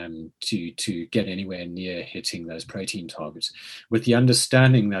 to get anywhere near hitting those protein targets, with the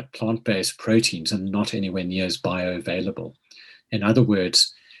understanding that plant-based proteins are not anywhere near as bioavailable. In other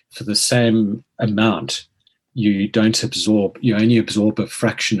words, for the same amount, you only absorb a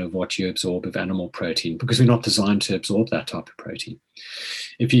fraction of what you absorb of animal protein, because we're not designed to absorb that type of protein.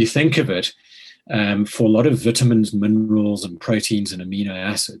 If you think of it, for a lot of vitamins, minerals, and proteins and amino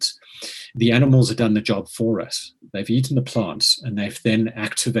acids, the animals have done the job for us. They've eaten the plants, and they've then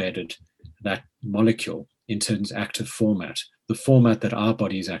activated that molecule into its active format, the format that our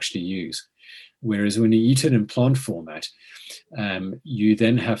bodies actually use. Whereas when you eat it in plant format, you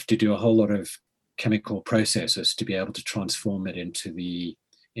then have to do a whole lot of chemical processes to be able to transform it into the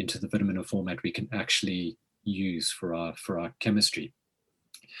vitamin format we can actually use for our chemistry.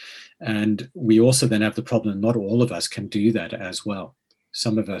 And we also then have the problem, not all of us can do that as well.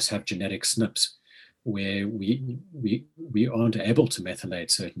 Some of us have genetic SNPs where we aren't able to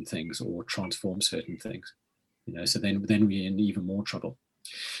methylate certain things or transform certain things. So then we're in even more trouble.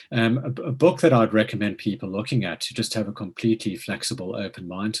 A book that I'd recommend people looking at to just have a completely flexible, open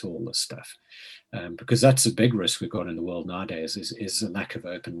mind to all this stuff, because that's a big risk we've got in the world nowadays, is a lack of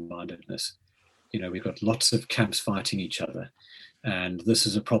open-mindedness. We've got lots of camps fighting each other. And this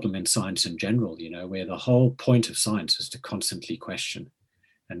is a problem in science in general, where the whole point of science is to constantly question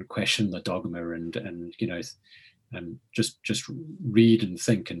the dogma and just read and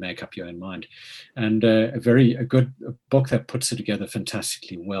think and make up your own mind. And a good book that puts it together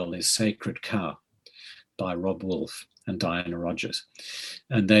fantastically well is Sacred Cow by Rob Wolf and Diana Rogers.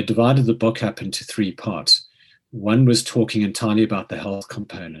 And they divided the book up into 3 parts. One was talking entirely about the health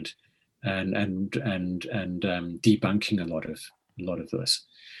component and debunking a lot of this.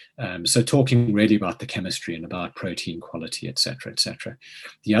 So talking really about the chemistry and about protein quality, et cetera, et cetera.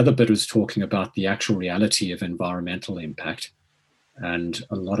 The other bit was talking about the actual reality of environmental impact, and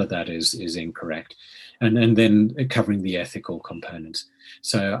a lot of that is incorrect. And then covering the ethical components.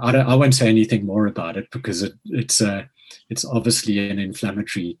 So I won't say anything more about it, because it's obviously an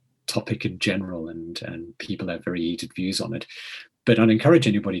inflammatory topic in general, and people have very heated views on it. But I'd encourage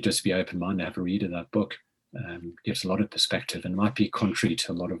anybody just to be open-minded to have a read of that book. Gives a lot of perspective and might be contrary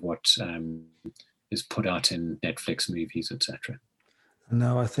to a lot of what is put out in Netflix movies, etc.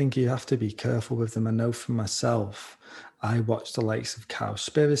 No, I think you have to be careful with them. I know for myself, I watched the likes of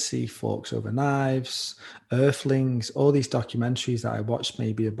Cowspiracy, Forks Over Knives, Earthlings, all these documentaries that I watched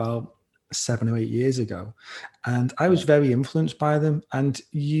maybe about 7 or 8 years ago. And I was very influenced by them. And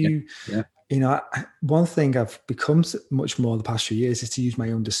one thing I've become much more the past few years is to use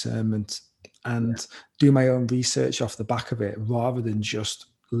my own discernment and do my own research off the back of it, rather than just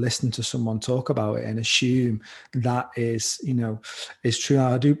listen to someone talk about it and assume that is true.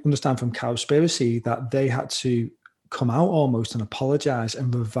 Now, I do understand from Cowspiracy that they had to come out almost and apologize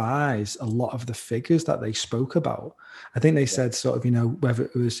and revise a lot of the figures that they spoke about. I think they said sort of, whether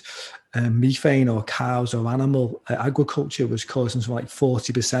it was methane or cows or animal agriculture was causing something like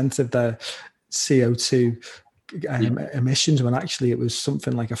 40% of the CO2 emissions, when actually it was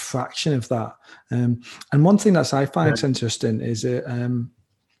something like a fraction of that. And one thing that I find interesting is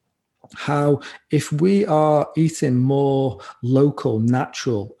how, if we are eating more local,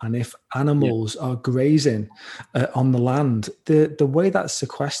 natural, and if animals are grazing on the land, the way that's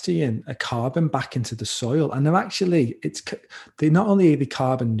sequestering a carbon back into the soil, and they're not only the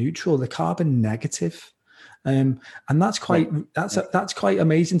carbon neutral, they're carbon negative. And that's quite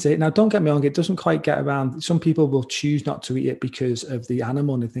amazing to hear. Now, don't get me wrong, it doesn't quite get around. Some people will choose not to eat it because of the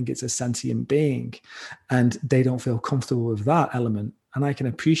animal and they think it's a sentient being and they don't feel comfortable with that element. And I can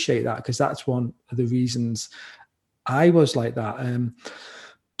appreciate that because that's one of the reasons I was like that.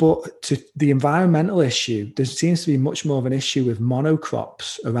 But to the environmental issue, there seems to be much more of an issue with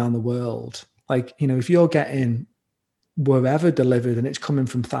monocrops around the world. Like, if you're getting wherever delivered and it's coming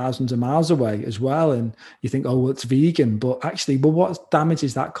from thousands of miles away as well, and you think, oh, well, it's vegan, but actually, well, what damage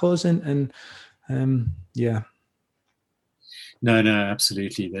is that causing? And yeah. No,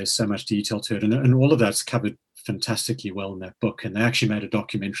 absolutely. There's so much detail to it, and all of that's covered fantastically well in that book. And they actually made a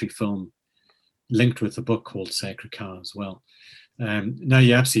documentary film linked with the book called Sacred Cow as well. No,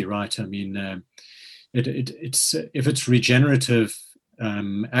 you're absolutely right. I mean, it's if it's regenerative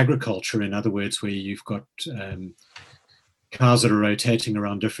agriculture, in other words, where you've got cows that are rotating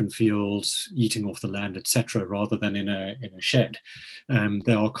around different fields, eating off the land, etc., rather than in a shed,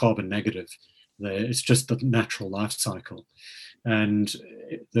 they are carbon negative. It's just the natural life cycle, and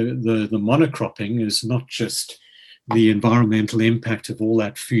the monocropping is not just the environmental impact of all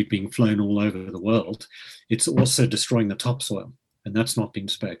that food being flown all over the world. It's also destroying the topsoil, and that's not being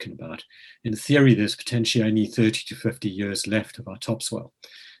spoken about. In theory, there's potentially only 30 to 50 years left of our topsoil,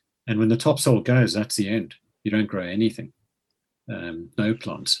 and when the topsoil goes, that's the end. You don't grow anything. No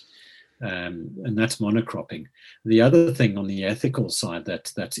plants, and that's monocropping. The other thing on the ethical side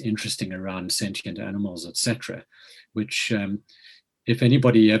that's interesting around sentient animals, etc., which if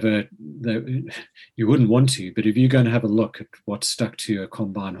anybody ever, you wouldn't want to, but if you're going to have a look at what's stuck to a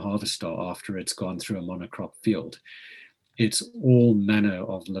combine harvester after it's gone through a monocrop field, it's all manner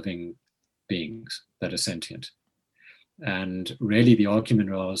of living beings that are sentient. And really the argument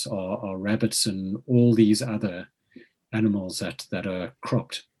are rabbits and all these other animals that are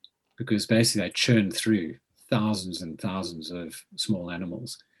cropped, because basically they churn through thousands and thousands of small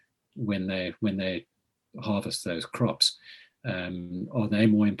animals when they harvest those crops. Are they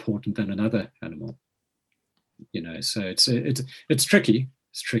more important than another animal? So it's tricky.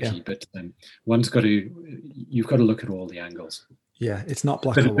 It's tricky, yeah. But you've got to look at all the angles. Yeah, it's not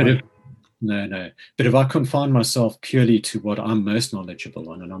black or white. No. But if I confine myself purely to what I'm most knowledgeable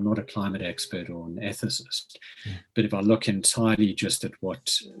on, and I'm not a climate expert or an ethicist, but if I look entirely just at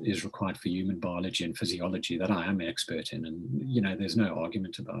what is required for human biology and physiology, that I am expert in, and there's no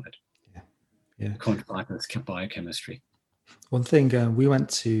argument about it. Yeah. Can't fight with biochemistry. One thing, we went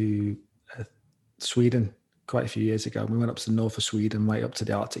to Sweden quite a few years ago. We went up to the north of Sweden, right up to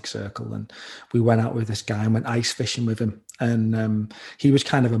the Arctic Circle, and we went out with this guy and went ice fishing with him. And he was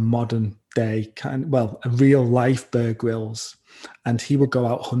kind of a modern day a real life Bear Grylls, and he would go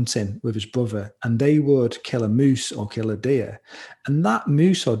out hunting with his brother, and they would kill a moose or kill a deer, and that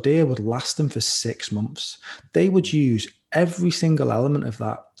moose or deer would last them for 6 months. They would use every single element of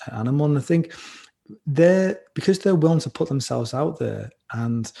that animal, and I think because they're willing to put themselves out there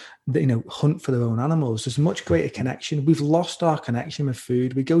and hunt for their own animals, there's a much greater connection. We've lost our connection with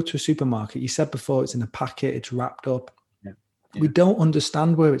food. We go to a supermarket, you said before, it's in a packet, it's wrapped up. We don't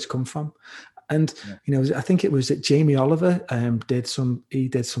understand where it's come from. And I think it was that Jamie Oliver did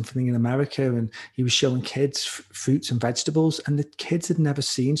something in America, and he was showing kids fruits and vegetables, and the kids had never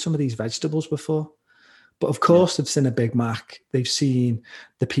seen some of these vegetables before. But of course, they've seen a Big Mac, they've seen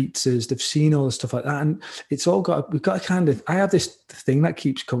the pizzas, they've seen all the stuff like that. And we've got to I have this thing that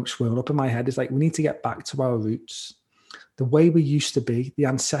keeps swirling up in my head. It's like, we need to get back to our roots, the way we used to be, the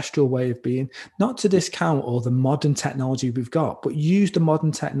ancestral way of being, not to discount all the modern technology we've got, but use the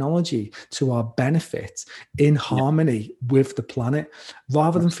modern technology to our benefit in harmony with the planet,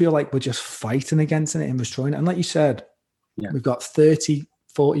 rather than feel like we're just fighting against it and destroying it. And like you said, we've got 30,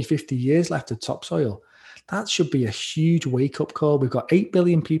 40, 50 years left of topsoil. That should be a huge wake-up call. We've got 8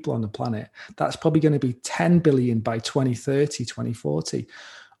 billion people on the planet. That's probably going to be 10 billion by 2030, 2040.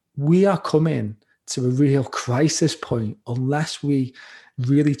 We are coming to a real crisis point unless we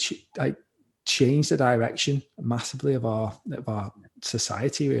really change the direction massively of our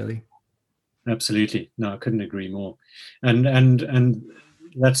society, really. Absolutely. No, I couldn't agree more. And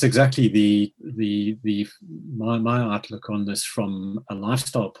that's exactly my outlook on this from a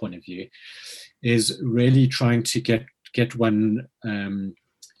lifestyle point of view, is really trying to get one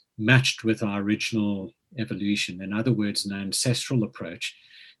matched with our original evolution. In other words, an ancestral approach.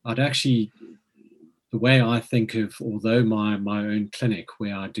 The way I think of, although my own clinic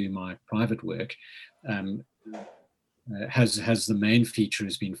where I do my private work has the main feature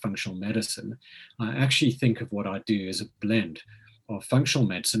as being functional medicine, I actually think of what I do as a blend of functional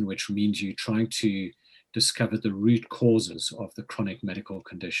medicine, which means you're trying to discover the root causes of the chronic medical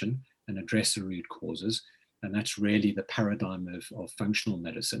condition and address the root causes, and that's really the paradigm of functional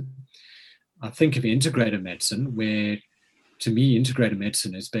medicine. I think of integrative medicine, where to me, integrative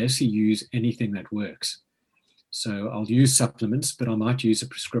medicine is basically use anything that works. So I'll use supplements, but I might use a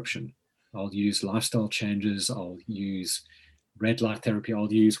prescription. I'll use lifestyle changes. I'll use red light therapy.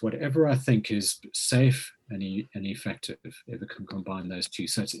 I'll use whatever I think is safe and effective, if it can combine those two.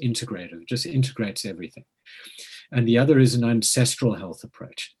 So it's integrative, just integrates everything. And the other is an ancestral health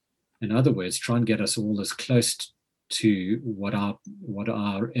approach. In other words, try and get us all as close to what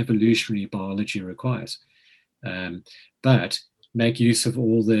our evolutionary biology requires. But make use of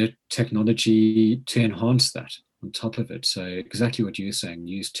all the technology to enhance that on top of it. So exactly what you're saying,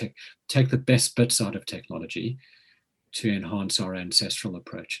 take the best bits out of technology to enhance our ancestral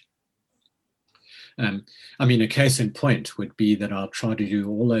approach. I mean, a case in point would be that I'll try to do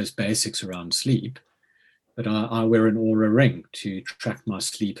all those basics around sleep, but I wear an Oura ring to track my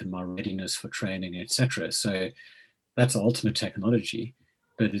sleep and my readiness for training, etc. So that's ultimate technology,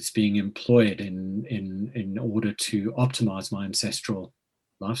 but it's being employed in order to optimize my ancestral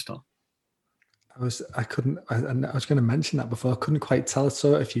lifestyle. I was going to mention that before. I couldn't quite tell. I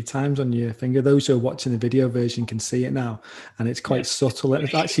saw it a few times on your finger. Those who are watching the video version can see it now, and it's quite subtle. And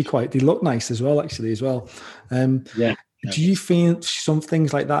it's actually they look nice as well, actually, as well. Do you feel some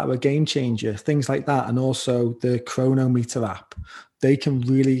things like that are a game changer? Things like that, and also the Chronometer app, they can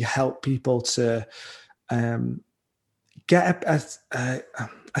really help people to get a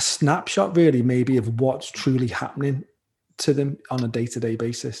snapshot, really, maybe, of what's truly happening to them on a day-to-day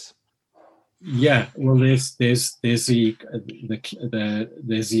basis. Yeah, well, there's the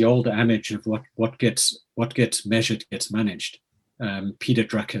old adage of what gets measured gets managed. Peter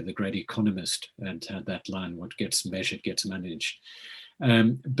Drucker, the great economist, and had that line: "What gets measured gets managed."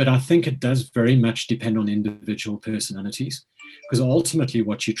 But I think it does very much depend on individual personalities, because ultimately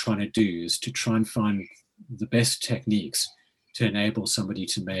what you're trying to do is to try and find the best techniques to enable somebody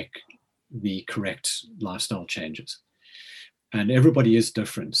to make the correct lifestyle changes. And everybody is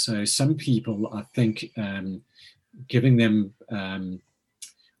different. So some people, I think, giving them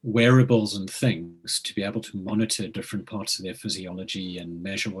wearables and things to be able to monitor different parts of their physiology and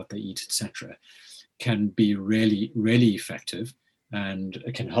measure what they eat, etc., can be really, really effective, and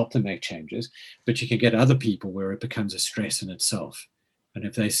it can help them make changes. But you can get other people where it becomes a stress in itself. And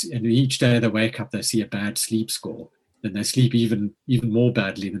if and each day they wake up, they see a bad sleep score, then they sleep even more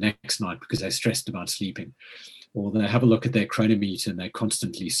badly the next night because they're stressed about sleeping. Or they have a look at their chronometer and they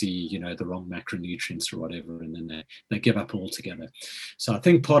constantly see, the wrong macronutrients or whatever, and then they give up altogether. So I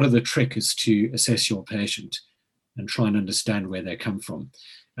think part of the trick is to assess your patient and try and understand where they come from.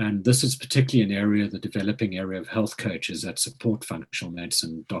 And this is particularly the developing area of health coaches that support functional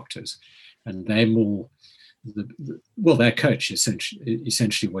medicine doctors. And they're more, their coach is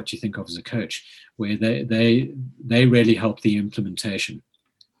essentially what you think of as a coach, where they really help the implementation.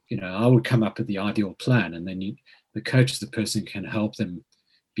 I would come up with the ideal plan, and then the coach is the person who can help them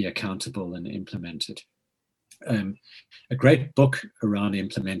be accountable and implement it. A great book around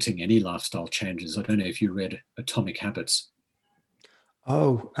implementing any lifestyle changes, I don't know if you read Atomic Habits.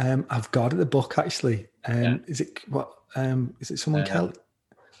 Oh, I've got the book actually. Is it someone Kelly?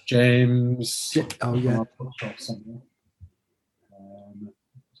 James. Oh yeah.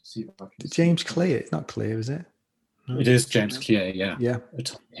 James Clear. It's not Clear, is it? It is James Clear, yeah. Yeah.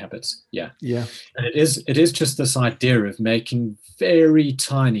 Atomic Habits, yeah. Yeah. And it is just this idea of making very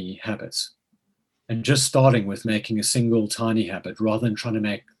tiny habits, and just starting with making a single tiny habit rather than trying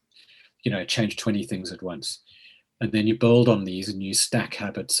to change 20 things at once. And then you build on these and you stack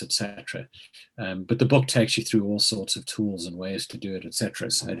habits, etc. But the book takes you through all sorts of tools and ways to do it, etc.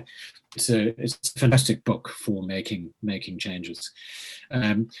 So it's a fantastic book for making changes.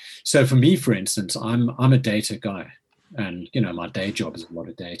 So for me, for instance, I'm a data guy, and my day job is a lot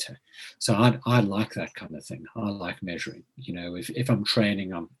of data. So I like that kind of thing. I like measuring. If I'm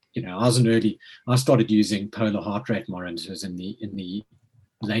training, I started using polar heart rate monitors in the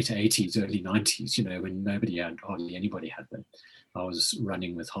late 80s, early 90s, when hardly anybody had them. I was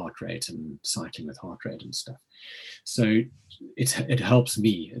running with heart rate and cycling with heart rate and stuff. So it helps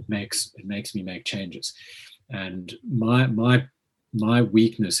me. It makes me make changes. And my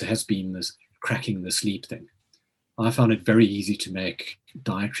weakness has been this cracking the sleep thing. I found it very easy to make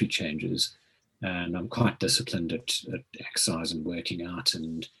dietary changes, and I'm quite disciplined at exercise and working out,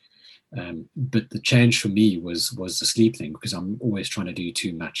 and but the change for me was the sleep thing, because I'm always trying to do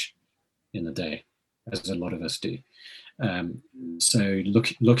too much in the day, as a lot of us do. So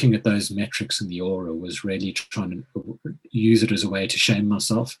looking at those metrics in the Oura was really trying to use it as a way to shame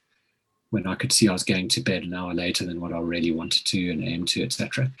myself when I could see I was going to bed an hour later than what I really wanted to and aimed to,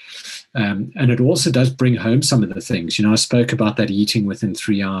 etc. And it also does bring home some of the things. I spoke about that eating within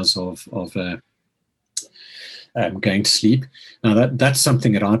 3 hours of going to sleep. Now that's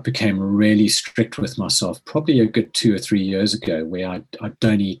something that I became really strict with myself probably a good 2 or 3 years ago, where I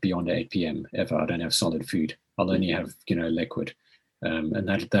don't eat beyond 8 p.m. ever. I don't have solid food. I'll only have liquid, and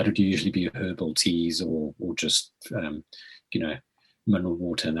that would usually be herbal teas or just mineral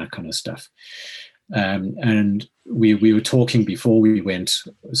water and that kind of stuff. And we were talking before we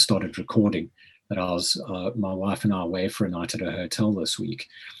started recording, that I was my wife and I away for a night at a hotel this week,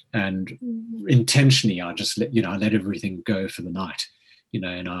 and intentionally I just let everything go for the night,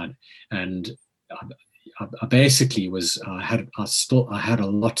 and I basically I had a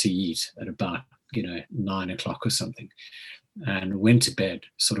lot to eat at about 9 o'clock or something, and went to bed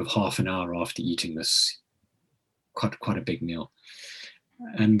sort of half an hour after eating this quite a big meal.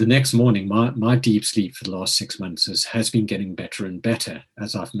 And the next morning, my deep sleep for the last 6 months has been getting better and better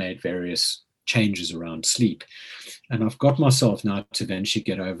as I've made various changes around sleep. And I've got myself now to eventually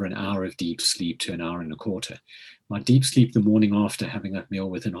get over an hour of deep sleep to an hour and a quarter. My deep sleep the morning after having that meal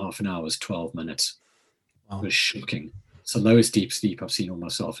within half an hour was 12 minutes. Wow. It was shocking. It's the lowest deep sleep I've seen on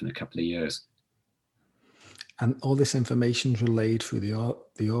myself in a couple of years. And all this information's relayed through the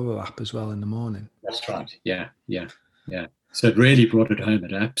Oura app as well in the morning. That's right. Yeah. So it really brought it home.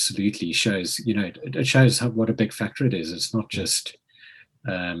 It absolutely shows, it shows what a big factor it is. It's not just,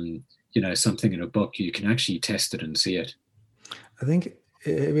 something in a book. You can actually test it and see it. I think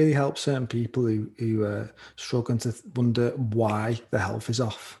it really helps certain people who are struggling to wonder why their health is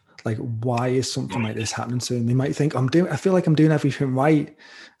off. Like, why is something like this happening to them? They might think, I feel like I'm doing everything right.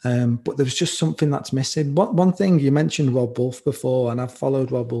 But there's just something that's missing. One thing, you mentioned Robb Wolf before, and I've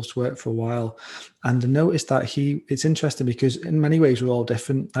followed Robb Wolf's work for a while, and I noticed that it's interesting because in many ways we're all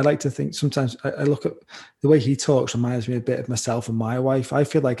different. I like to think sometimes I look at the way he talks reminds me a bit of myself and my wife. I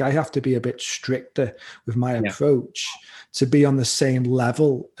feel like I have to be a bit stricter with my approach to be on the same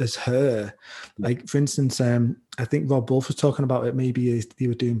level as her. Like, for instance, I think Robb Wolf was talking about it. Maybe they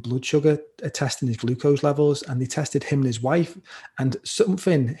were doing blood sugar testing his glucose levels, and they tested him and his wife, and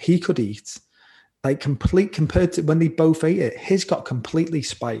something he could eat, like compared to when they both ate it, his got completely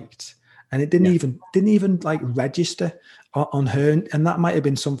spiked, and it didn't even like register on her. And that might have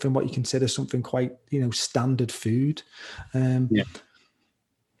been something what you consider something quite standard food.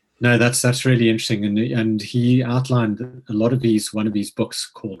 No, that's really interesting, and he outlined a lot of one of these books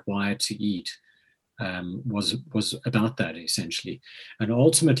called Wired to Eat was about that essentially. And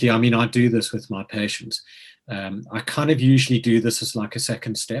ultimately, I do this with my patients. I kind of usually do this as like a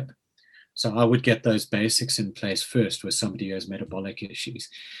second step. So I would get those basics in place first with somebody who has metabolic issues,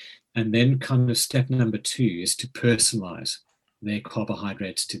 and then kind of step number 2 is to personalize their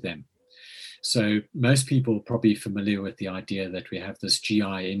carbohydrates to them. So most people are probably familiar with the idea that we have this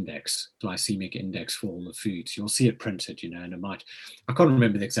GI index, glycemic index for all the foods. You'll see it printed, and I can't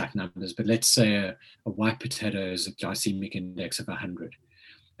remember the exact numbers, but let's say a white potato is a glycemic index of 100,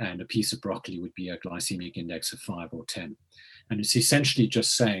 and a piece of broccoli would be a glycemic index of 5 or 10. And it's essentially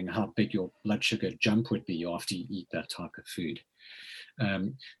just saying how big your blood sugar jump would be after you eat that type of food.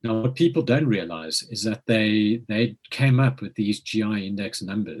 Now, what people don't realize is that they came up with these GI index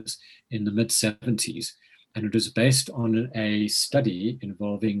numbers in the mid-70s, and it was based on a study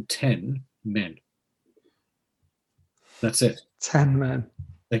involving 10 men. That's it. 10 men.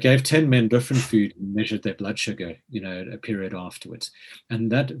 They gave 10 men different food and measured their blood sugar, a period afterwards.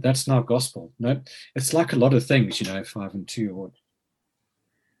 And that's not gospel. No, it's like a lot of things, 5 and 2. Or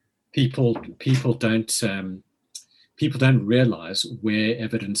people don't realize where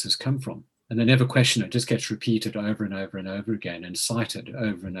evidence has come from, and they never question it. It just gets repeated over and over and over again and cited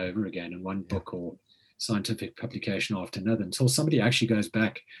over and over again in one book or scientific publication after another, until somebody actually goes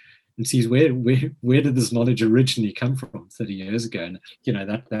back and sees where did this knowledge originally come from 30 years ago.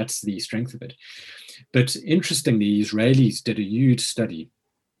 And that's the strength of it. But interestingly, the Israelis did a huge study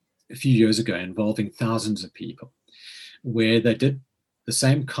a few years ago involving thousands of people, where they did the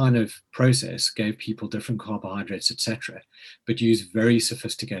same kind of process, gave people different carbohydrates, etc., but used very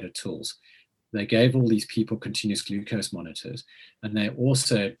sophisticated tools. They gave all these people continuous glucose monitors, and they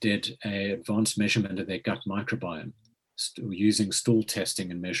also did an advanced measurement of their gut microbiome, using stool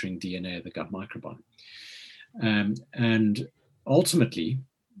testing and measuring DNA of the gut microbiome. And ultimately,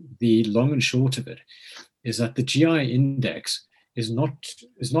 the long and short of it is that the GI index is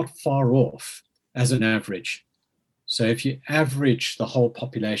not far off as an average. So if you average the whole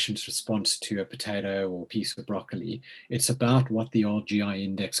population's response to a potato or a piece of broccoli, it's about what the old GI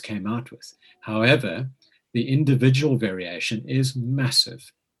index came out with. However, the individual variation is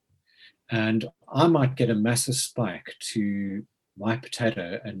massive. And I might get a massive spike to white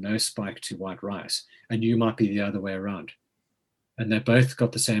potato and no spike to white rice, and you might be the other way around. And they both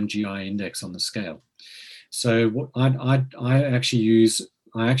got the same GI index on the scale. So what I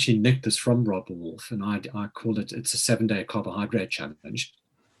actually nicked this from Robb Wolf, and I called it's a 7-day carbohydrate challenge,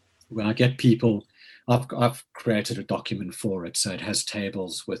 where I get people. I've created a document for it, so it has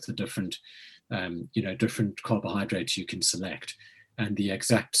tables with the different different carbohydrates you can select, and the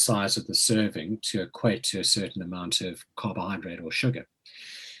exact size of the serving to equate to a certain amount of carbohydrate or sugar.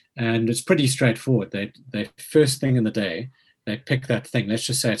 And it's pretty straightforward. They first thing in the day, they pick that thing. Let's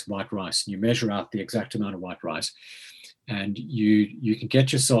just say it's white rice, and you measure out the exact amount of white rice. And you can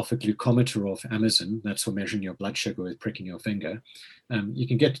get yourself a glucometer off Amazon. That's for measuring your blood sugar with pricking your finger. You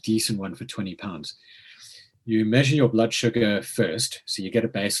can get a decent one for £20. You measure your blood sugar first, so you get a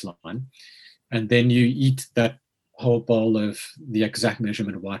baseline, and then you eat that whole bowl of the exact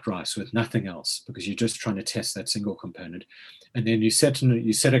measurement of white rice with nothing else, because you're just trying to test that single component. And then you set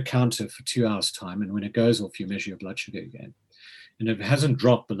a counter for 2 hours time, and when it goes off, you measure your blood sugar again. And if it hasn't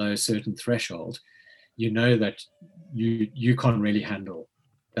dropped below a certain threshold, you know that you can't really handle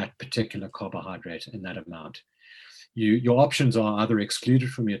that particular carbohydrate in that amount. Your options are either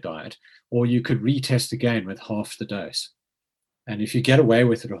excluded from your diet, or you could retest again with half the dose. And if you get away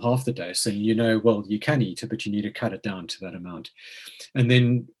with it at half the dose, then well, you can eat it, but you need to cut it down to that amount. And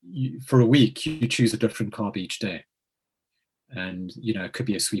then for a week, you choose a different carb each day. And, it could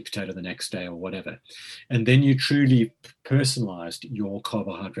be a sweet potato the next day or whatever. And then you truly personalized your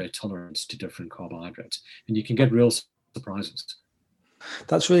carbohydrate tolerance to different carbohydrates. And you can get real surprises.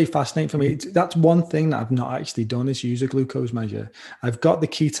 That's really fascinating for me. That's one thing that I've not actually done, is use a glucose measure. I've got the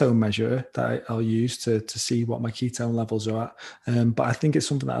ketone measure that I'll use to see what my ketone levels are at. But I think it's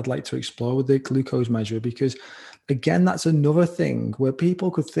something that I'd like to explore with the glucose measure, because again, that's another thing where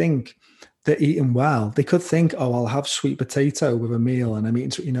people could think they're eating well. They could think, oh, I'll have sweet potato with a meal and I'm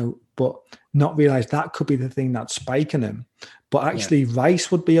eating, but not realize that could be the thing that's spiking them. But actually rice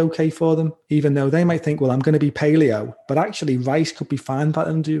would be okay for them, even though they might think, well, I'm going to be paleo, but actually rice could be fine for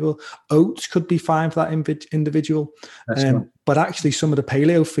that individual. Oats could be fine for that individual. Right. But actually some of the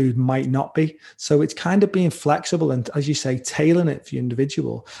paleo food might not be. So it's kind of being flexible and, as you say, tailoring it for the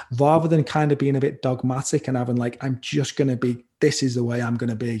individual, rather than kind of being a bit dogmatic and having like, I'm just going to be, this is the way I'm going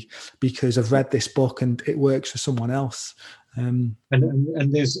to be because I've read this book and it works for someone else. And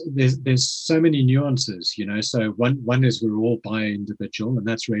there's so many nuances, so one is we're all bio-individual, and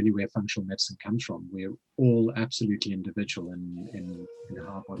that's really where functional medicine comes from. We're all absolutely individual in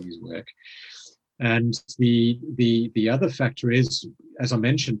how our bodies work. And the other factor is, as I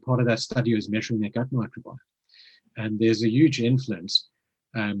mentioned, part of that study is measuring their gut microbiome. And there's a huge influence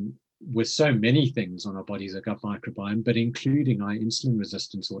with so many things on our bodies, our gut microbiome, but including our insulin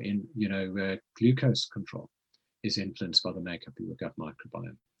resistance or glucose control is influenced by the makeup of your gut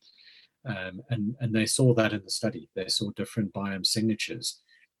microbiome. And they saw that in the study. They saw different biome signatures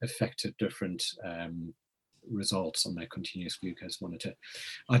affected different results on their continuous glucose monitor.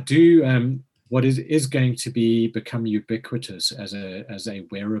 What is going to become ubiquitous as a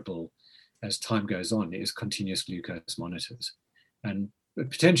wearable as time goes on is continuous glucose monitors. And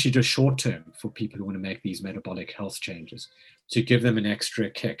potentially just short term for people who want to make these metabolic health changes, to give them an extra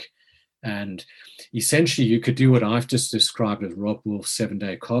kick. And essentially, you could do what I've just described as Robb Wolf's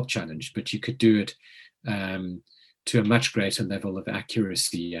 7-day carb challenge, but you could do it to a much greater level of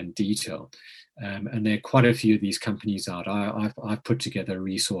accuracy and detail. And there are quite a few of these companies out. I've put together a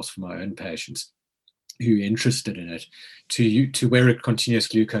resource for my own patients who are interested in it to wear a continuous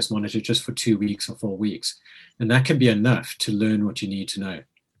glucose monitor just for 2 weeks or 4 weeks. And that can be enough to learn what you need to know,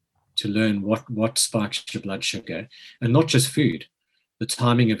 to learn what spikes your blood sugar, and not just food. The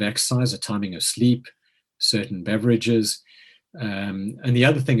timing of exercise, the timing of sleep, certain beverages. And the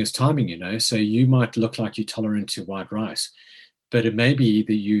other thing is timing, so you might look like you're tolerant to white rice, but it may be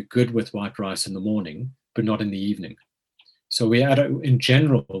that you're good with white rice in the morning, but not in the evening. So in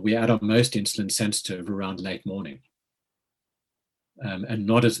general, we add our most insulin sensitive around late morning and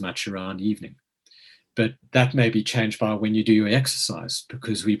not as much around evening. But that may be changed by when you do your exercise,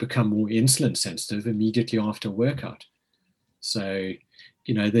 because we become more insulin sensitive immediately after a workout. So,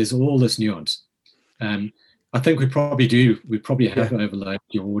 there's all this nuance. I think we probably have overloaded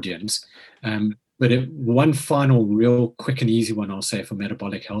your audience. But one final real quick and easy one I'll say for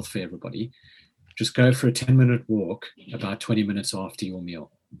metabolic health for everybody, just go for a 10-minute walk about 20 minutes after your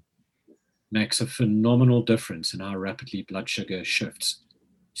meal. Makes a phenomenal difference in how rapidly blood sugar shifts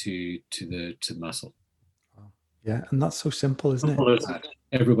to the muscle. Yeah, and that's so simple, isn't it?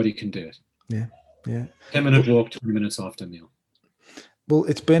 Everybody can do it. Yeah. 10-minute walk, 20 minutes after meal. Well,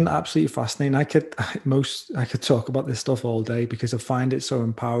 it's been absolutely fascinating. I could talk about this stuff all day because I find it so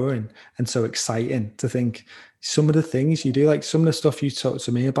empowering and so exciting to think some of the things you do, like some of the stuff you talk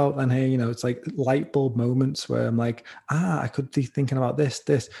to me about and here, it's like light bulb moments where I'm like, I could be thinking about this.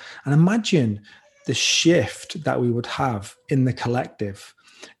 And imagine the shift that we would have in the collective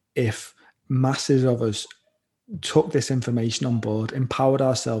if masses of us took this information on board, empowered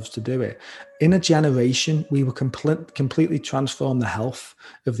ourselves to do it. In a generation, we will completely transform the health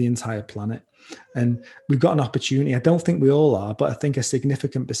of the entire planet. And we've got an opportunity. I don't think we all are, but I think a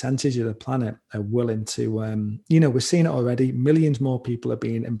significant percentage of the planet are willing to, we're seeing it already. Millions more people are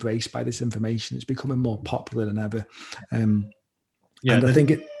being embraced by this information. It's becoming more popular than ever. And I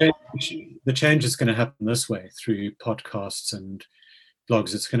think the change is going to happen this way through podcasts and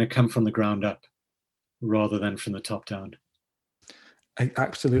blogs. It's going to come from the ground up rather than from the top down.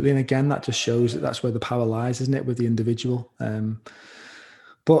 Absolutely. And again, that just shows that that's where the power lies, isn't it, with the individual?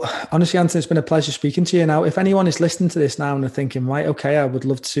 But honestly, Anton, it's been a pleasure speaking to you. Now, if anyone is listening to this now and they're thinking, right, okay, I would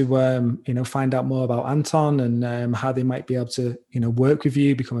love to, find out more about Anton and how they might be able to, work with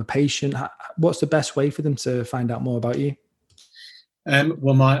you, become a patient. What's the best way for them to find out more about you?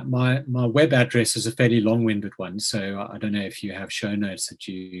 Well, my web address is a fairly long-winded one, so I don't know if you have show notes that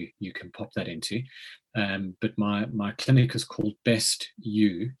you can pop that into. But my clinic is called Best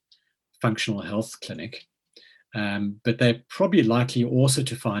You Functional Health Clinic. But they're probably likely also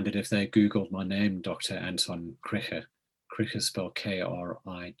to find it if they Googled my name, Dr. Anton Krige. Krige spelled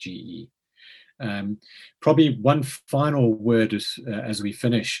Krige. Probably one final word as we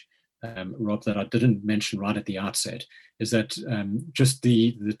finish, Rob, that I didn't mention right at the outset, is that just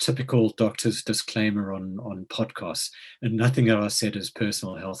the typical doctor's disclaimer on podcasts, and nothing that I said is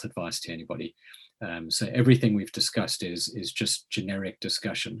personal health advice to anybody. So everything we've discussed is just generic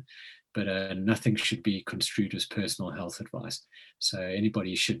discussion, but nothing should be construed as personal health advice. So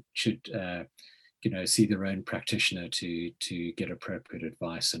anybody should see their own practitioner to get appropriate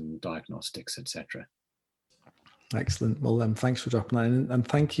advice and diagnostics, etc. Excellent. Well, thanks for dropping that in, and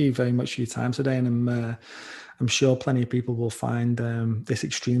thank you very much for your time today. And I'm sure plenty of people will find this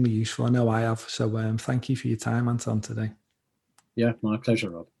extremely useful. I know I have. So thank you for your time, Anton, today. Yeah, my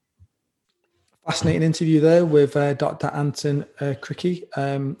pleasure, Rob. Fascinating interview there with Dr. Anton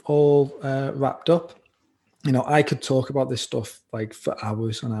Krige, all wrapped up. I could talk about this stuff like for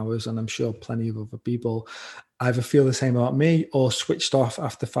hours and hours, and I'm sure plenty of other people either feel the same about me or switched off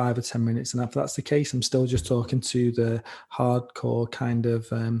after 5 or 10 minutes. And if that's the case, I'm still just talking to the hardcore kind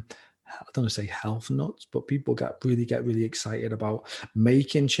of, I don't want to say health nuts, but people get really excited about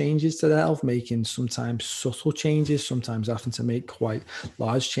making changes to their health, making sometimes subtle changes, sometimes having to make quite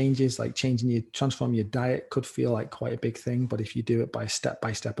large changes, like transform your diet could feel like quite a big thing. But if you do it by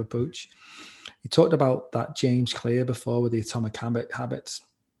step-by-step approach, you talked about that James Clear before with the Atomic Habits,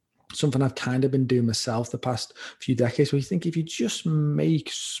 something I've kind of been doing myself the past few decades, where you think if you just make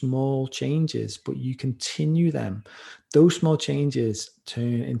small changes, but you continue them, those small changes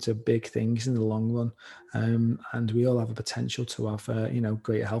turn into big things in the long run. And we all have a potential to have,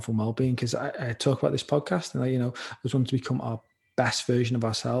 greater health and well-being. Because I talk about this podcast and, I just want to become our best version of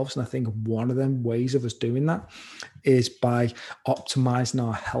ourselves. And I think one of them ways of us doing that is by optimizing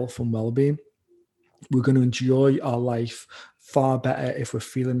our health and well-being. We're going to enjoy our life far better if we're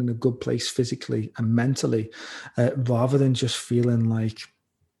feeling in a good place physically and mentally, rather than just feeling like,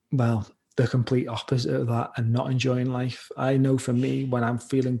 well, the complete opposite of that and not enjoying life. I know for me, when I'm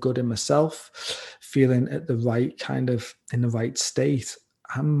feeling good in myself, feeling at the right kind of in the right state,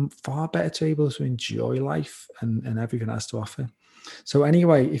 I'm far better to able to enjoy life and everything it has to offer. So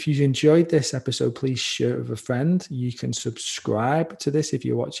anyway, if you enjoyed this episode, please share it with a friend. You can subscribe to this if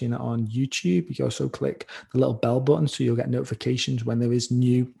you're watching it on YouTube. You can also click the little bell button so you'll get notifications when there is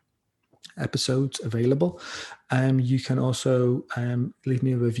new episodes available. You can also leave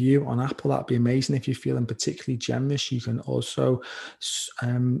me a review on Apple. That'd be amazing. If you're feeling particularly generous, you can also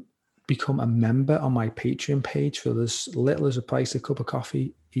become a member on my Patreon page for as little as a price, a cup of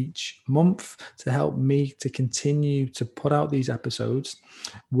coffee each month, to help me to continue to put out these episodes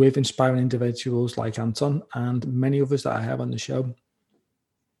with inspiring individuals like Anton and many others that I have on the show.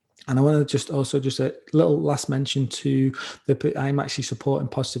 And I want to just a little last mention to I'm actually supporting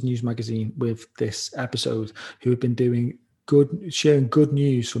Positive News Magazine with this episode, who have been sharing good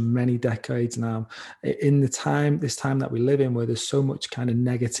news for many decades now. In this time that we live in, where there's so much kind of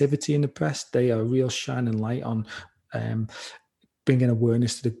negativity in the press, they are a real shining light on bringing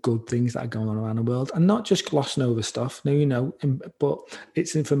awareness to the good things that are going on around the world, and not just glossing over stuff. No, but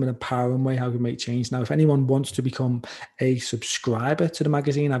it's in from an empowering way how we make change. Now, if anyone wants to become a subscriber to the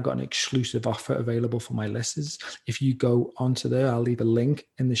magazine, I've got an exclusive offer available for my listeners. If you go onto there, I'll leave a link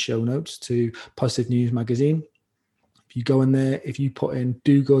in the show notes to Positive News Magazine. If you go in there, if you put in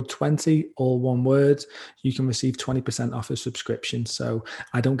Do Good 20, all one word, you can receive 20% off a subscription. So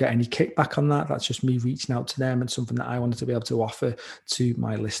I don't get any kickback on that. That's just me reaching out to them and something that I wanted to be able to offer to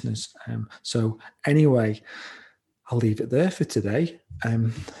my listeners. So anyway, I'll leave it there for today.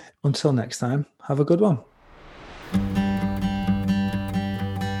 Until next time, have a good one.